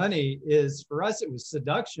about money is, for us, it was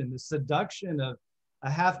seduction, the seduction of a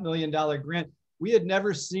 $500,000 grant. We had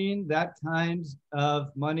never seen that kind of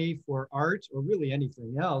money for art or really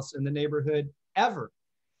anything else in the neighborhood ever.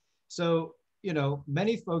 So, you know,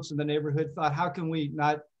 many folks in the neighborhood thought, how can we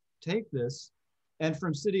not take this? And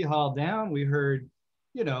from City Hall down, we heard,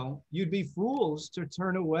 you know, you'd be fools to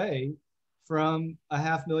turn away from a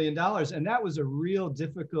 $500,000. And that was a real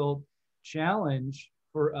difficult challenge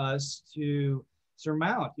for us to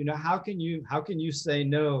surmount. You know, how can you say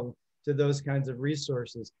no to those kinds of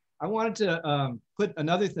resources? I wanted to put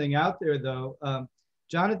another thing out there, though.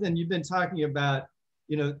 Jonathan, you've been talking about,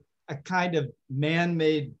 you know, a kind of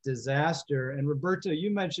man-made disaster. And Roberto,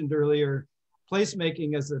 you mentioned earlier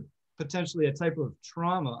placemaking as potentially a type of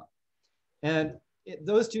trauma. And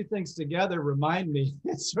those two things together remind me,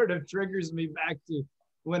 it sort of triggers me back to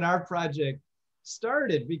when our project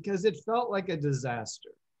started, because it felt like a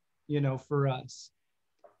disaster, you know, for us.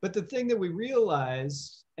 But the thing that we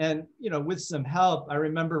realized, and, you know, with some help, I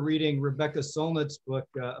remember reading Rebecca Solnit's book,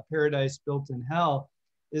 A Paradise Built in Hell,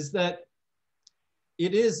 is that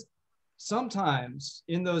it is sometimes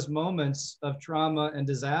in those moments of trauma and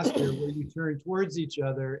disaster where you turn towards each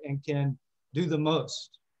other and can do the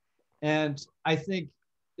most. And I think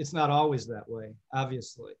it's not always that way,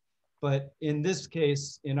 obviously. But in this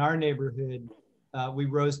case, in our neighborhood, we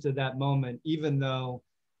rose to that moment, even though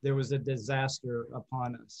there was a disaster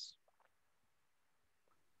upon us.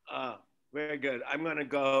 Very good. I'm going to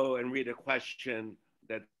go and read a question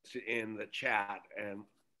that's in the chat, and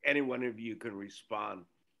any one of you can respond.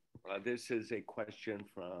 This is a question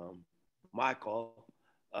from Michael.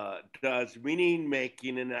 Does meaning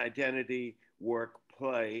making and identity work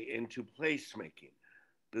play into placemaking?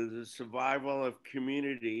 Does the survival of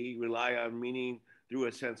community rely on meaning through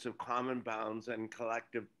a sense of common bounds and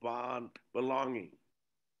collective belonging?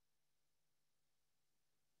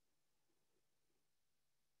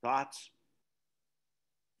 Thoughts?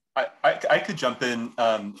 I could jump in.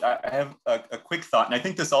 I have a quick thought, and I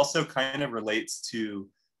think this also kind of relates to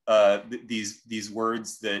these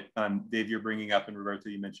words that Dave, you're bringing up, and Roberto,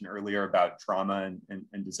 you mentioned earlier about trauma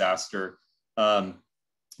and disaster.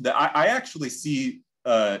 That I actually see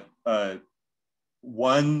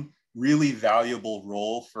one really valuable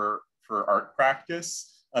role for art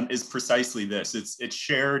practice is precisely this. It's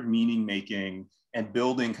shared meaning making and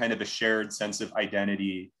building kind of a shared sense of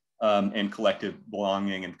identity and collective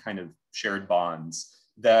belonging and kind of shared bonds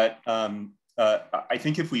that I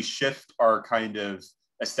think if we shift our kind of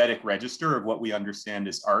aesthetic register of what we understand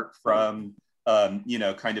as art from,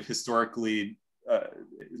 kind of historically, at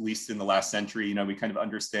least in the last century, we kind of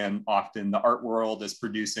understand often the art world as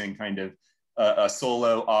producing kind of a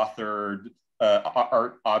solo authored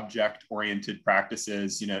art object oriented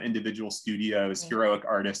practices, individual studios, heroic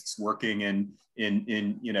artists working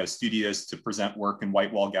in studios to present work in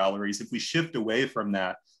white wall galleries. If we shift away from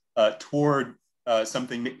that toward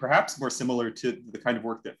something perhaps more similar to the kind of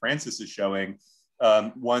work that Francis is showing,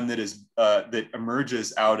 one that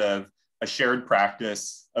emerges out of a shared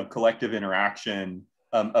practice of collective interaction,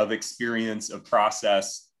 of experience, of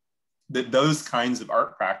process, that those kinds of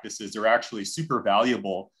art practices are actually super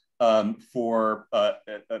valuable for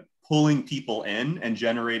pulling people in and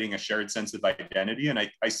generating a shared sense of identity. And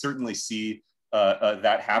I certainly see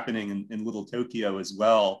that happening in Little Tokyo as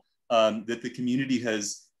well, that the community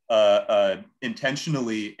has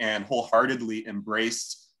intentionally and wholeheartedly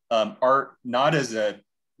embraced art, not as a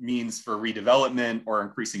means for redevelopment or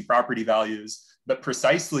increasing property values, but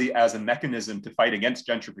precisely as a mechanism to fight against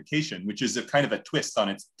gentrification, which is a kind of a twist on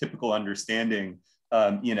its typical understanding,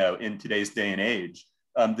 in today's day and age,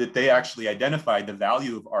 that they actually identified the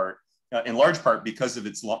value of art, in large part because of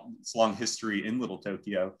its long history in Little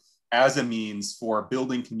Tokyo, as a means for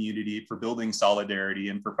building community, for building solidarity,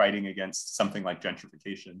 and for fighting against something like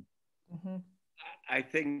gentrification. Mm-hmm. I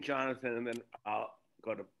think, Jonathan, and then I'll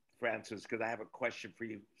go to Francis, because I have a question for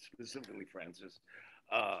you specifically, Francis.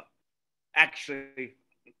 Actually,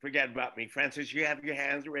 forget about me. Francis, you have your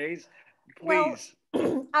hands raised, please.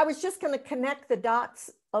 Well, I was just going to connect the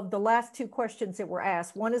dots of the last two questions that were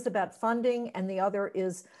asked. One is about funding and the other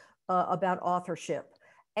is about authorship.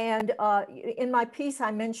 And in my piece,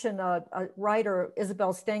 I mentioned a writer,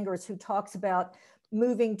 Isabel Stengers, who talks about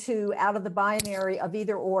moving out of the binary of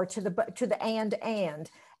either or to the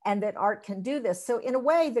and that art can do this. So in a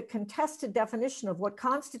way, the contested definition of what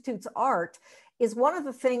constitutes art is one of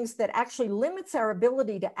the things that actually limits our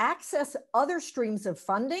ability to access other streams of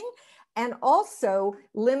funding, and also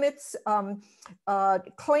limits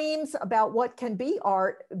claims about what can be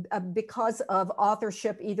art because of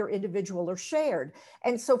authorship, either individual or shared.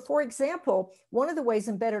 And so, for example, one of the ways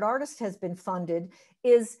Embedded Artist has been funded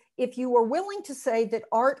is if you are willing to say that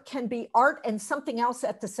art can be art and something else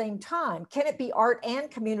at the same time. Can it be art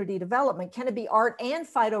and community development? Can it be art and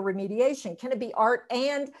phytoremediation? Can it be art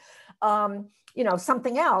and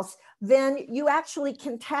something else? Then you actually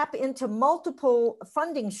can tap into multiple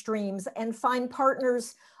funding streams and find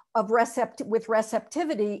partners with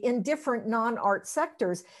receptivity in different non-art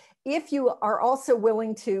sectors, if you are also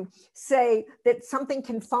willing to say that something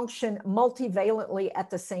can function multivalently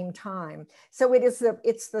at the same time. So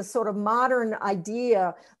it's the sort of modern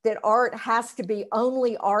idea that art has to be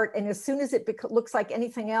only art, and as soon as it looks like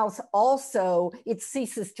anything else, also it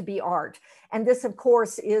ceases to be art. And this, of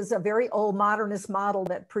course, is a very old modernist model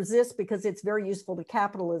that persists because it's very useful to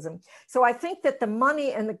capitalism. So I think that the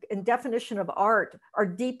money and the definition of art are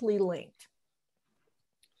deeply linked.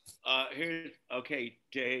 Okay,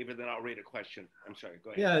 Dave, and then I'll read a question. I'm sorry,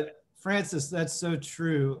 go ahead. Yeah, Francis, that's so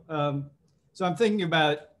true. So I'm thinking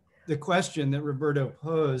about the question that Roberto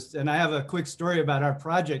posed, and I have a quick story about our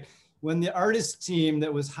project. When the artist team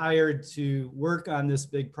that was hired to work on this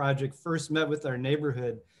big project first met with our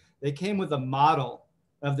neighborhood, they came with a model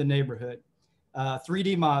of the neighborhood,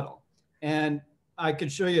 3D model. And I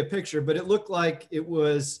could show you a picture, but it looked like it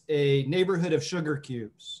was a neighborhood of sugar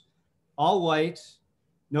cubes, all white,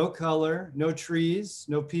 no color, no trees,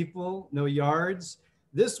 no people, no yards.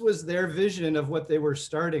 This was their vision of what they were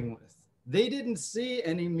starting with. They didn't see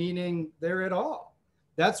any meaning there at all.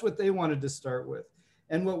 That's what they wanted to start with.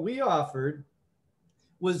 And what we offered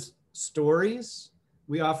was stories.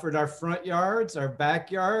 We offered our front yards, our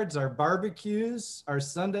backyards, our barbecues, our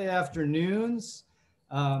Sunday afternoons,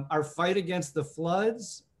 our fight against the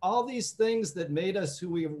floods, all these things that made us who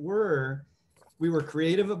we were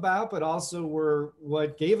creative about, but also were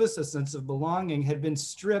what gave us a sense of belonging, had been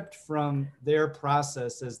stripped from their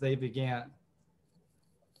process as they began.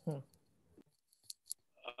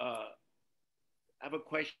 I have a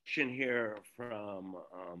question here from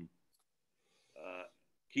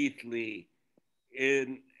Keith Lee.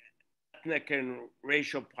 In ethnic and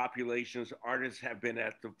racial populations, artists have been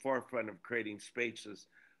at the forefront of creating spaces,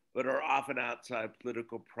 but are often outside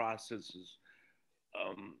political processes.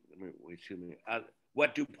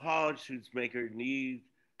 What do policymakers need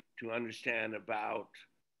to understand about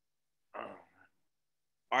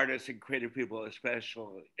artists and creative people,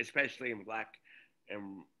 especially in Black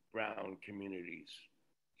and brown communities.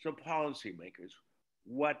 So policymakers,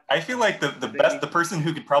 what? I feel like the person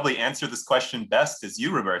who could probably answer this question best is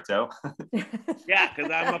you, Roberto. Yeah,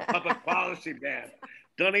 because I'm a public policy man.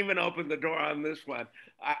 Don't even open the door on this one.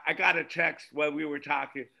 I got a text while we were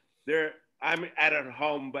talking. I'm at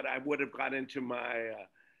home, but I would have gone into my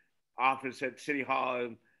office at City Hall,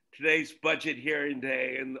 and today's budget hearing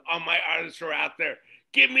day, and all my artists are out there.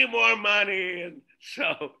 Give me more money, and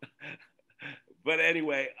so. But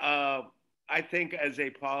anyway, I think as a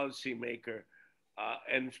policymaker,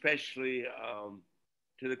 and especially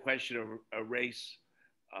to the question of race,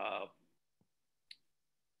 a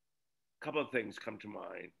couple of things come to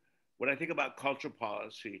mind. When I think about cultural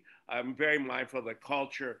policy, I'm very mindful that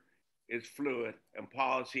culture is fluid and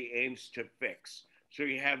policy aims to fix. So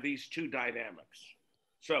you have these two dynamics.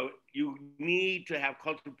 So you need to have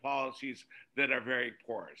cultural policies that are very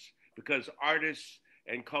porous, because artists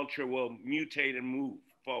and culture will mutate and move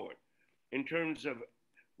forward. In terms of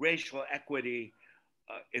racial equity,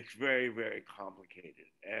 it's very, very complicated.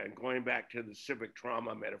 And going back to the civic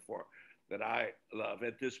trauma metaphor that I love,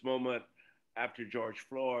 at this moment after George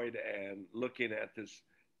Floyd and looking at this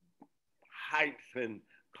heightened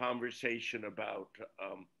conversation about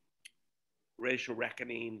racial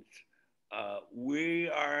reckonings, we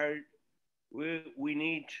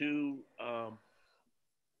need to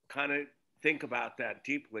kind of think about that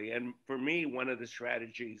deeply. And for me, one of the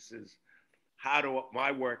strategies is how do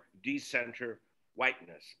my work decenter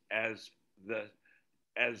whiteness as the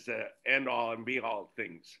end all and be all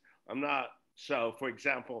things. I'm not, so for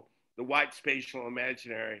example, the white spatial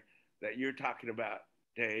imaginary that you're talking about,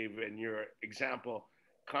 Dave, and your example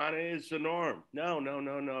kind of is the norm. No.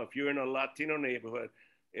 If you're in a Latino neighborhood,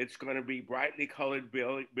 it's going to be brightly colored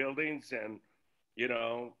buildings, and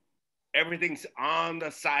everything's on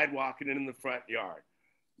the sidewalk and in the front yard.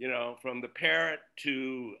 From the parrot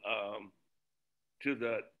to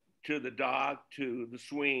the dog to the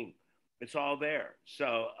swing, it's all there.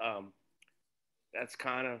 So that's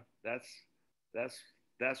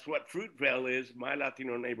what Fruitvale is, my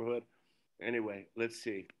Latino neighborhood. Anyway, let's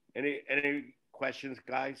see. Any questions,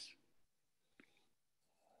 guys?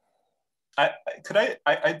 I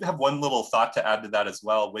have one little thought to add to that as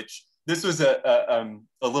well, which this was a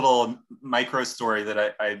little micro story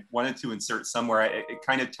that I wanted to insert somewhere. It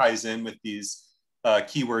kind of ties in with these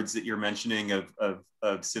keywords that you're mentioning of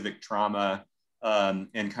civic trauma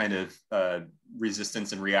and kind of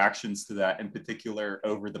resistance and reactions to that, in particular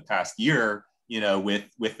over the past year,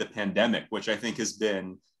 with the pandemic, which I think has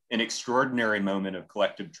been an extraordinary moment of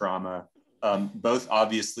collective trauma, both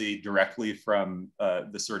obviously directly from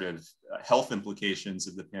the sort of health implications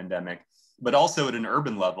of the pandemic, but also at an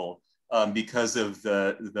urban level because of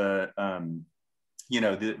the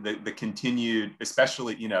continued,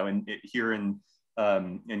 especially here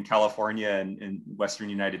in California and in Western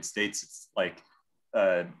United States, it's like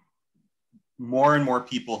more and more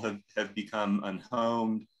people have become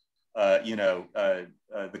unhomed.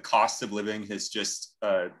 The cost of living has just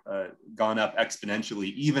gone up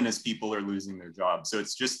exponentially, even as people are losing their jobs. So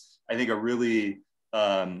it's just, I think, a really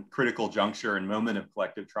critical juncture and moment of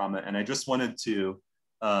collective trauma. And I just wanted to,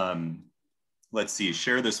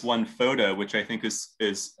 share this one photo, which I think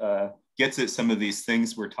gets at some of these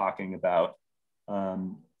things we're talking about.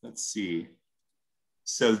 Let's see.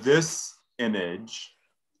 So this image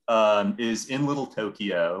is in Little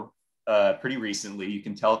Tokyo pretty recently. You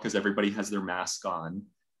can tell because everybody has their mask on.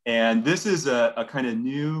 And this is a kind of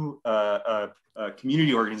new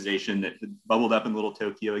community organization that had bubbled up in Little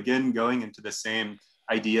Tokyo, again, going into the same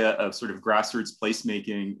idea of sort of grassroots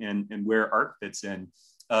placemaking and where art fits in.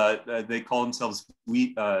 They call themselves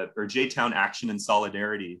J-Town Action and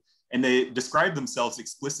Solidarity. And they describe themselves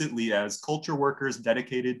explicitly as culture workers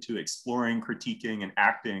dedicated to exploring, critiquing, and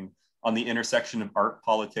acting on the intersection of art,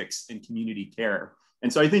 politics, and community care.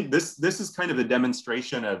 And so I think this is kind of a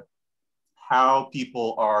demonstration of how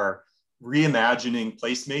people are reimagining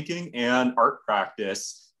placemaking and art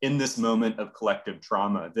practice in this moment of collective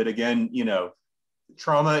trauma. That again,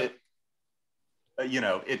 trauma,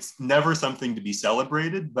 it's never something to be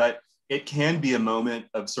celebrated, but it can be a moment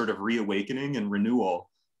of sort of reawakening and renewal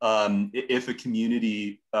if a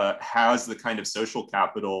community has the kind of social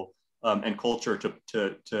capital and culture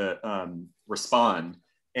to respond.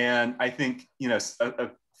 And I think, a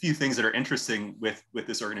few things that are interesting with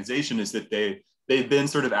this organization is that they've been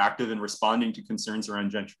sort of active in responding to concerns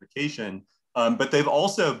around gentrification, but they've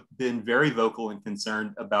also been very vocal and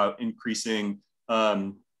concerned about increasing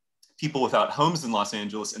people without homes in Los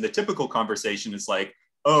Angeles. And the typical conversation is like,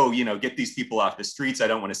 oh, get these people off the streets. I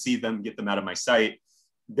don't want to see them, get them out of my sight.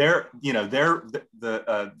 J-Town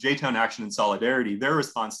Action and Solidarity, their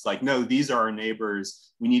response is like, no, these are our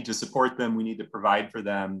neighbors. We need to support them. We need to provide for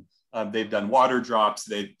them. They've done water drops.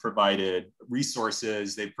 They've provided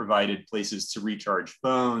resources. They've provided places to recharge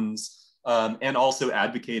phones, and also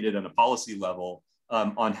advocated on a policy level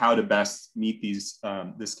on how to best meet this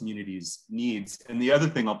community's needs. And the other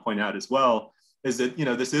thing I'll point out as well is that,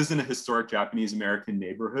 this isn't a historic Japanese American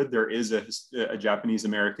neighborhood. There is a Japanese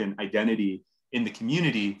American identity in the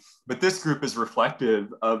community, but this group is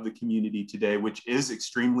reflective of the community today, which is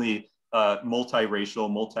extremely multiracial,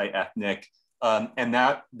 multi-ethnic, and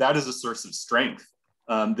that is a source of strength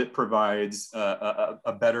that provides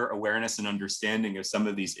a better awareness and understanding of some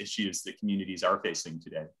of these issues that communities are facing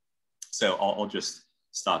today. So I'll just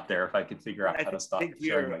stop there if I could figure out how to stop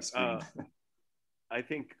sharing my screen. I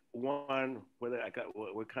think we're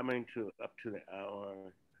coming up to the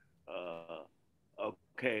hour.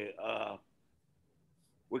 Okay.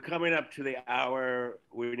 We're coming up to the hour.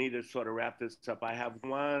 We need to sort of wrap this up. I have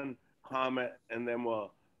one comment, and then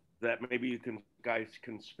that maybe you guys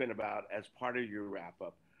can spin about as part of your wrap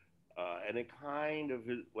up. And it kind of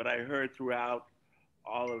is what I heard throughout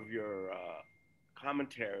all of your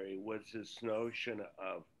commentary was this notion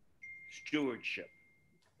of stewardship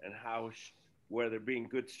and how whether being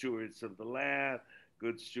good stewards of the land,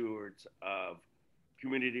 good stewards of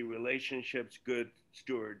community relationships, good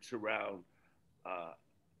stewards around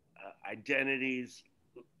identities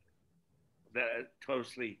that are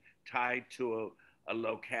closely tied to a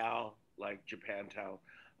locale like Japantown.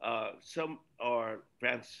 Some are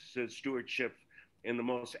Francis stewardship in the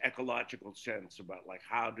most ecological sense about like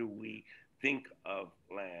how do we think of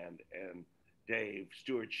land, and Dave,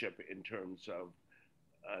 stewardship in terms of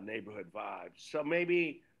neighborhood vibes. So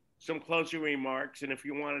maybe some closing remarks, and if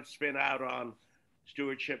you want to spin out on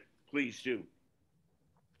stewardship, please do.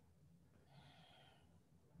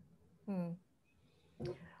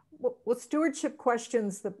 Well, stewardship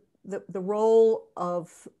questions the role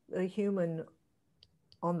of the human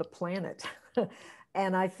on the planet.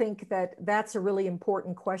 And I think that's a really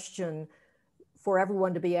important question for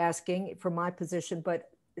everyone to be asking from my position, but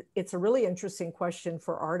it's a really interesting question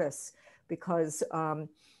for artists because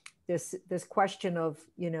this question of,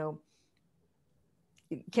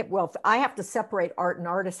 well, I have to separate art and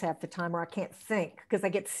artist half the time, or I can't think because I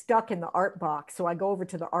get stuck in the art box. So I go over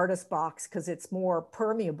to the artist box because it's more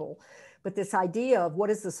permeable. But this idea of what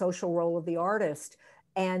is the social role of the artist,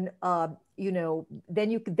 and then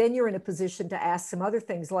you're in a position to ask some other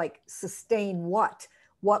things like sustain what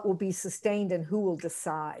will be sustained and who will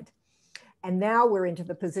decide. And now we're into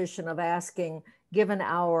the position of asking, given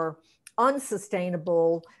our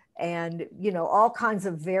unsustainable and all kinds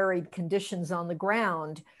of varied conditions on the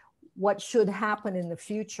ground, what should happen in the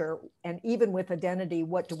future? And even with identity,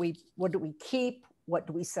 what do we keep? What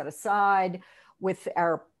do we set aside with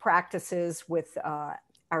our practices, with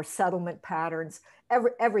our settlement patterns,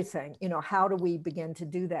 everything? How do we begin to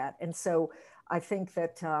do that? And so I think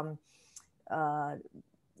that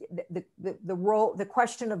the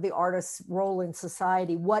question of the artist's role in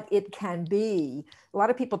society, what it can be. A lot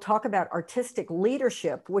of people talk about artistic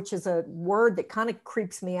leadership, which is a word that kind of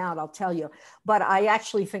creeps me out, I'll tell you, but I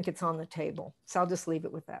actually think it's on the table. So I'll just leave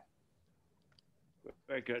it with that.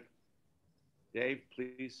 Very good. Dave,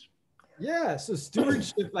 please. Yeah, so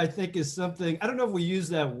stewardship, I think, is something, I don't know if we use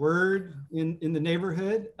that word in the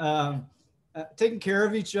neighborhood, taking care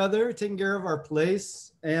of each other, taking care of our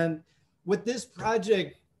place. And what this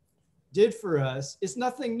project did for us, it's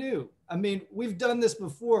nothing new. I mean, we've done this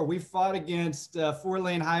before. We've fought against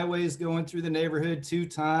 4-lane highways going through the neighborhood 2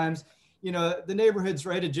 times. The neighborhood's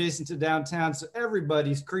right adjacent to downtown, so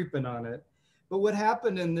everybody's creeping on it. But what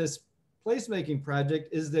happened in this placemaking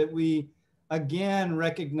project is that we, again,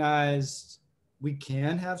 recognized we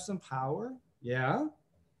can have some power, yeah.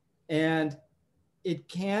 And it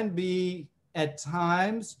can be, at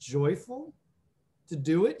times, joyful to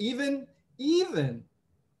do it, even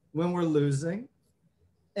when we're losing.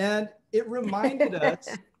 And it reminded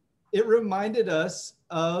us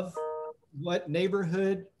of what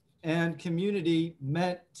neighborhood and community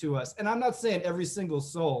meant to us. And I'm not saying every single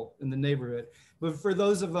soul in the neighborhood, but for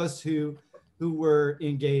those of us who were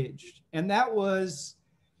engaged. And that was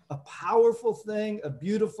a powerful thing, a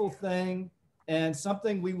beautiful thing, and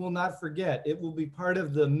something we will not forget. It will be part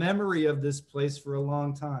of the memory of this place for a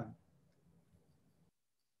long time.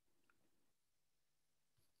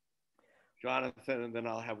 Jonathan, and then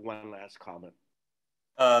I'll have one last comment.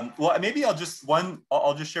 Well, maybe I'll just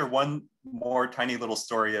share one more tiny little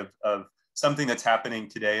story of something that's happening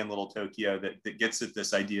today in Little Tokyo that gets at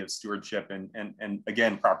this idea of stewardship and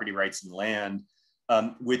again, property rights and land,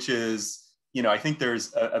 which is I think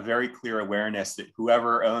there's a very clear awareness that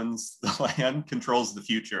whoever owns the land controls the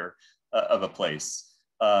future of a place,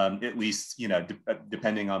 at least,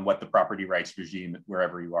 depending on what the property rights regime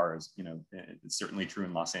wherever you are is, it's certainly true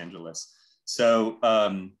in Los Angeles. So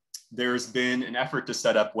there's been an effort to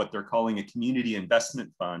set up what they're calling a community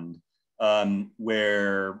investment fund,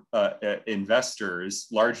 where investors,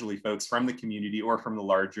 largely folks from the community or from the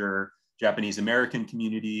larger Japanese American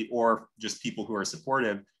community, or just people who are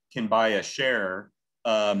supportive, can buy a share,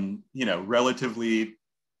 relatively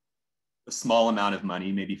a small amount of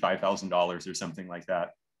money, maybe $5,000 or something like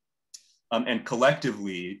that. And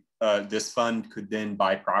collectively, this fund could then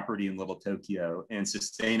buy property in Little Tokyo and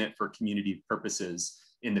sustain it for community purposes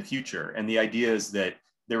in the future. And the idea is that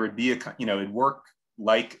there would be it'd work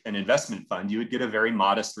like an investment fund. You would get a very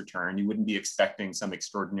modest return. You wouldn't be expecting some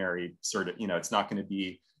extraordinary sort of, it's not going to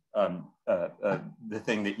be the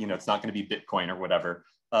thing that, it's not going to be Bitcoin or whatever.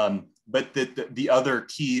 But the other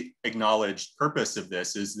key acknowledged purpose of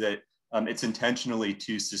this is that it's intentionally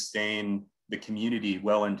to sustain the community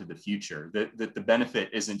well into the future, that the benefit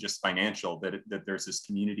isn't just financial, that there's this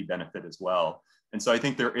community benefit as well. And so I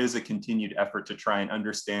think there is a continued effort to try and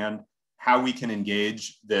understand how we can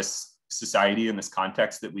engage this society in this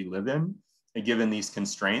context that we live in, given these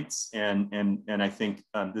constraints. And I think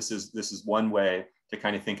this is one way to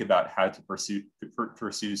kind of think about how to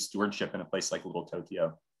pursue stewardship in a place like Little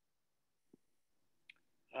Tokyo.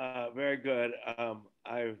 Very good.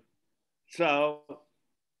 So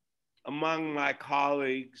among my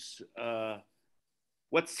colleagues,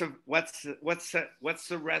 what's the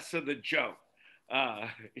rest of the joke?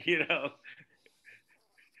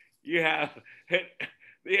 You have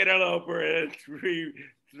the interloper and three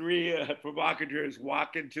provocateurs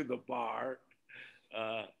walk into the bar.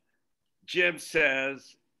 Jim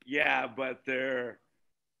says, "Yeah, but they're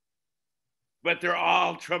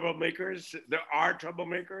all troublemakers. There are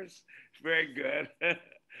troublemakers." Very good.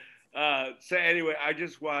 So anyway, I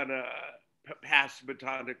just want to pass the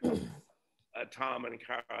baton to Tom and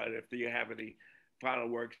Cara if you have any final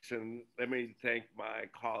words, and let me thank my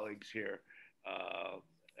colleagues here.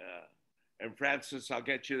 And Francis, I'll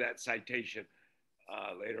get you that citation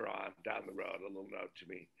later on down the road, a little note to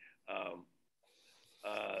me.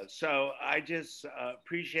 So I just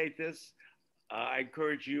appreciate this. I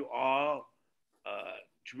encourage you all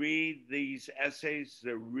to read these essays.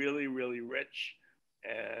 They're really, really rich.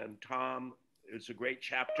 And Tom, it's a great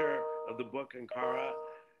chapter of the book, and Cara,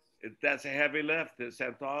 that's a heavy lift, this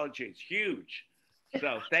anthology. It's huge.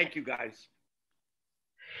 So thank you, guys.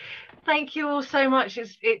 Thank you all so much.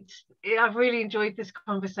 I've really enjoyed this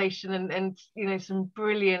conversation and some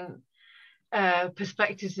brilliant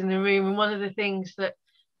perspectives in the room. And one of the things that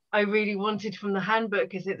I really wanted from the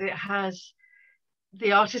handbook is that it has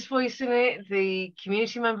the artist voice in it, the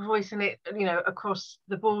community member voice in it, across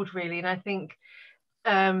the board really. And I think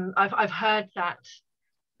I've heard that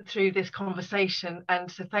through this conversation. And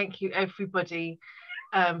so thank you everybody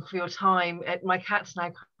for your time. My cat's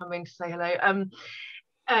now coming to say hello.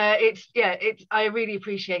 I really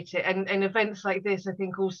appreciate it, and events like this, I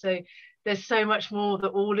think also there's so much more that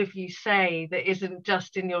all of you say that isn't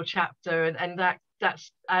just in your chapter, and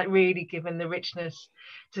that's really given the richness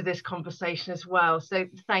to this conversation as well. So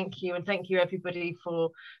thank you, and thank you everybody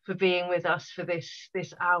for being with us for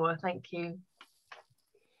this hour. Thank you.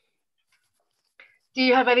 Do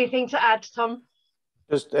you have anything to add, Tom?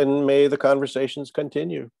 And may the conversations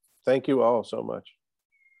continue. Thank you all so much.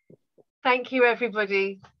 Thank you,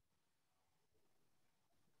 everybody.